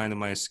can find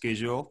my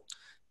schedule,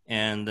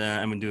 and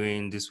I'm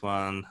doing this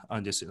one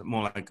just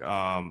more like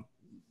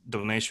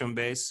donation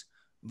based.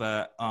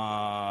 But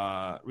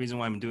reason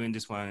why I'm doing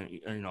this one,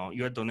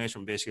 your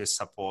donation basically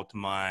support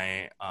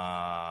my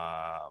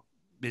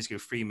basically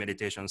free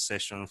meditation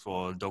session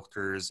for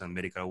doctors and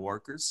medical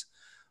workers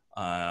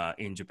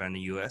in Japan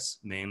and US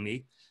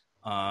mainly.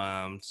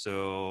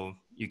 So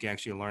you can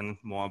actually learn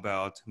more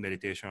about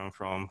meditation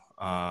from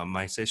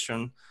my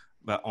session,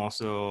 but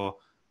also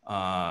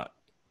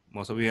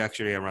most of you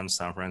actually around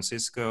San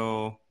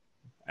Francisco.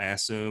 I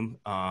assume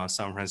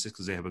San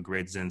Francisco, they have a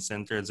great Zen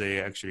center.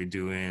 They actually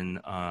doing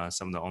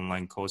some of the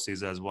online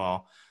courses as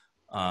well.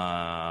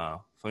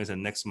 For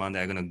instance, next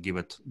Monday, I'm going to give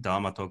a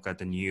Dharma talk at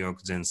the New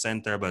York Zen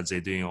Center, but they're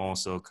doing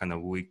also kind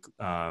of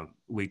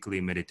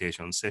weekly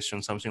meditation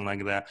session, something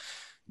like that.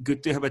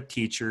 Good to have a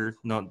teacher,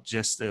 not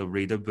just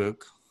read a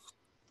book.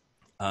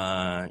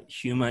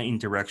 Human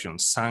interaction,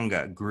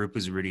 Sangha group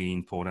is really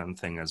important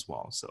thing as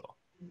well. So,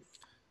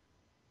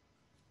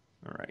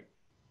 all right.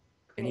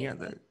 Great. Any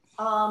other?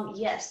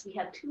 Yes, we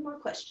have two more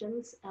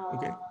questions.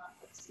 Okay.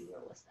 Let's see,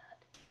 where was that?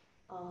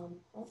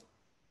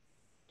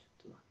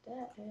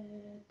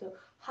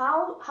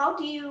 How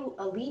do you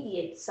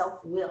alleviate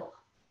self-will?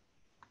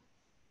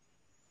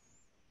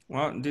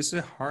 Well, this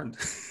is hard.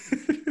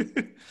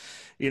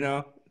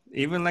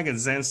 Even like a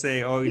Zen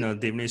say, oh,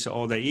 diminish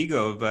all the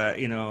ego, but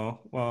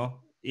well,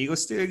 ego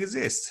still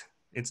exists.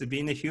 It's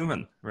being a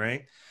human,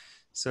 right?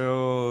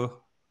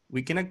 So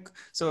we cannot.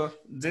 So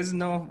there's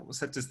no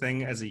such a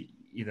thing as you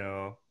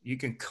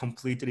can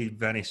completely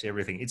vanish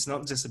everything. It's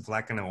not just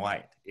black and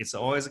white. It's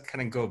always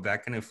kind of go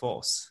back and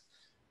forth.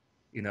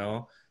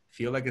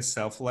 Feel like it's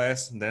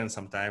selfless, and then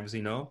sometimes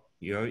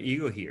your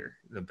ego here,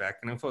 the back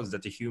and forth.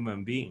 That's a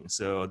human being,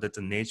 so that's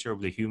the nature of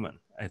the human,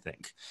 I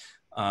think.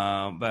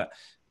 But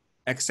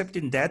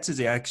accepting that is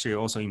actually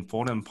also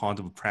important part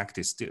of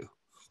practice too.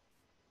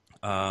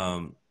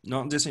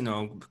 Not just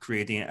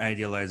creating an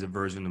idealized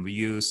version of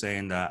you,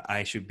 saying that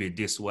I should be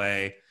this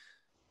way,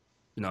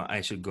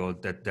 I should go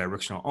that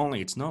direction only.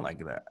 It's not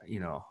like that.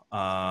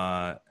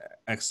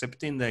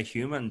 Accepting that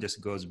human just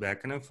goes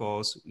back and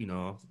forth.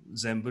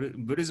 Zen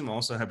Buddhism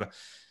also have a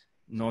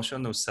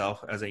notion of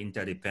self as an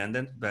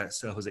interdependent, but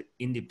self as an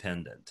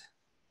independent.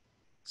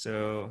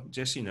 So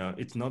just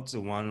it's not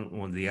the one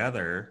or the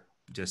other.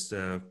 Just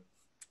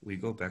we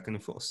go back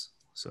and forth.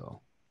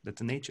 So that's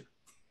the nature.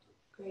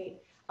 Great.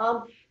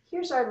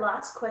 Here's our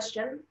last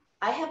question.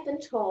 I have been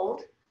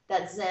told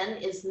that Zen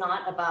is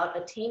not about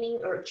attaining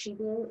or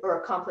achieving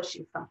or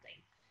accomplishing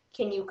something.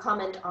 Can you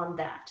comment on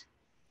that?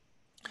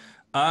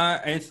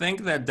 I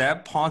think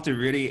that point is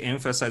really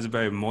emphasized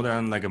by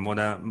modern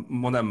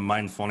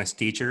mindfulness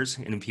teachers,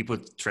 and people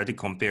try to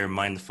compare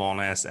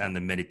mindfulness and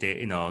the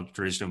meditate,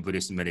 traditional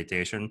Buddhist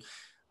meditation.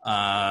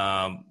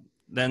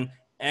 Then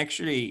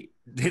actually,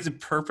 there's a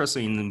purpose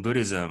in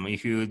Buddhism.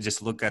 If you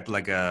just look at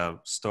like a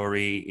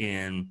story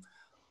in,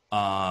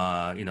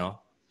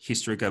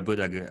 historical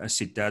Buddha,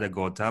 Siddhartha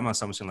Gautama,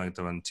 something like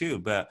that one too.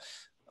 But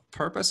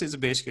purpose is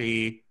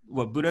basically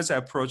what Buddha's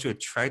approach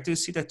would try to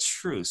see the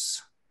truth.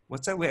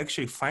 What's that way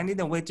actually finding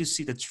a way to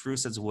see the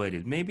truth as what it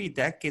is. Maybe in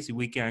that case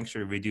we can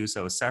actually reduce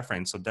our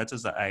suffering. So that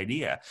is the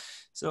idea.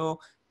 So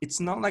it's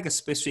not like a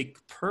specific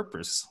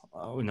purpose,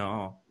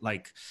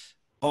 like,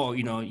 oh,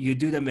 you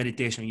do the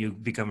meditation, you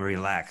become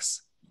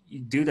relaxed. You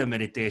do the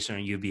meditation,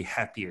 you be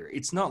happier.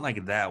 It's not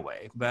like that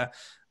way. But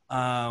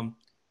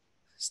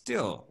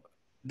still,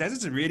 that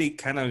is a really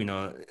kind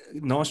of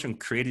notion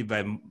created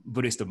by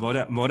Buddhist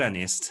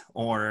modernists,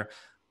 or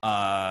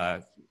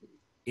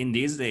in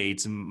these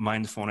days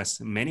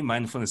many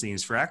mindfulness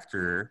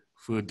instructor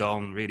who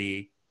don't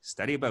really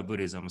study about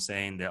Buddhism,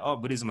 saying that, oh,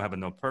 Buddhism have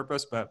no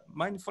purpose, but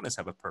mindfulness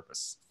have a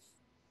purpose.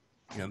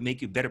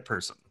 Make you a better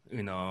person,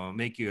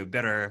 make you a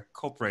better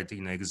corporate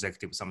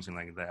executive, something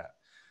like that.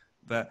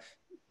 But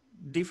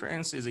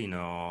difference is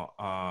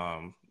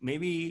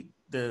maybe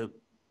the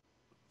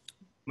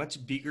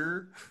much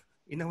bigger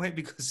in a way,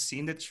 because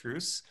seeing the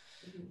truth.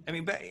 I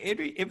mean, but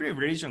every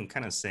religion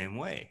kind of same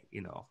way,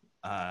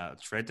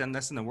 try to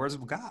understand the words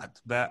of God.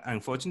 But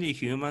unfortunately,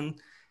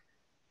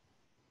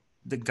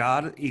 the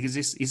God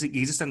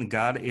existent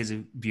God is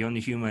beyond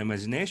human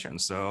imagination.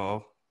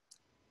 So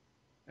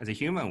as a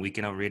human, we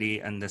cannot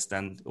really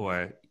understand,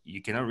 or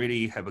you cannot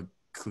really have a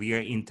clear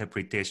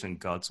interpretation of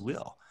God's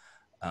will.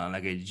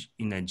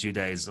 In a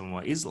Judaism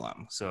or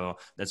Islam. So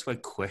that's why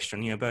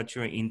questioning about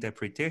your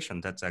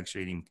interpretation, that's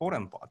actually the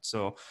important part.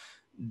 So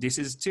this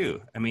is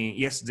too, I mean,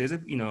 yes, there's a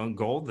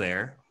goal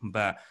there,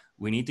 but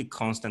we need to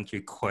constantly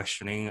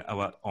questioning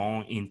our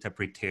own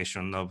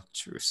interpretation of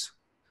truth.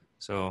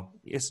 So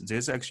yes,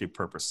 there's actually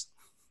purpose.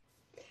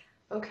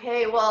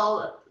 Okay,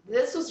 well,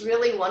 this was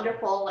really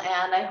wonderful,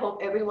 and I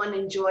hope everyone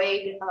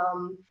enjoyed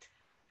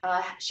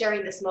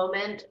sharing this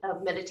moment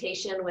of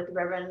meditation with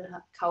Reverend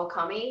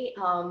Kawakami.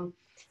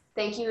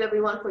 Thank you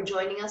everyone for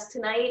joining us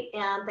tonight,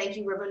 and thank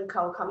you Reverend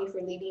Kawakami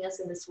for leading us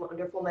in this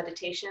wonderful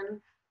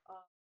meditation.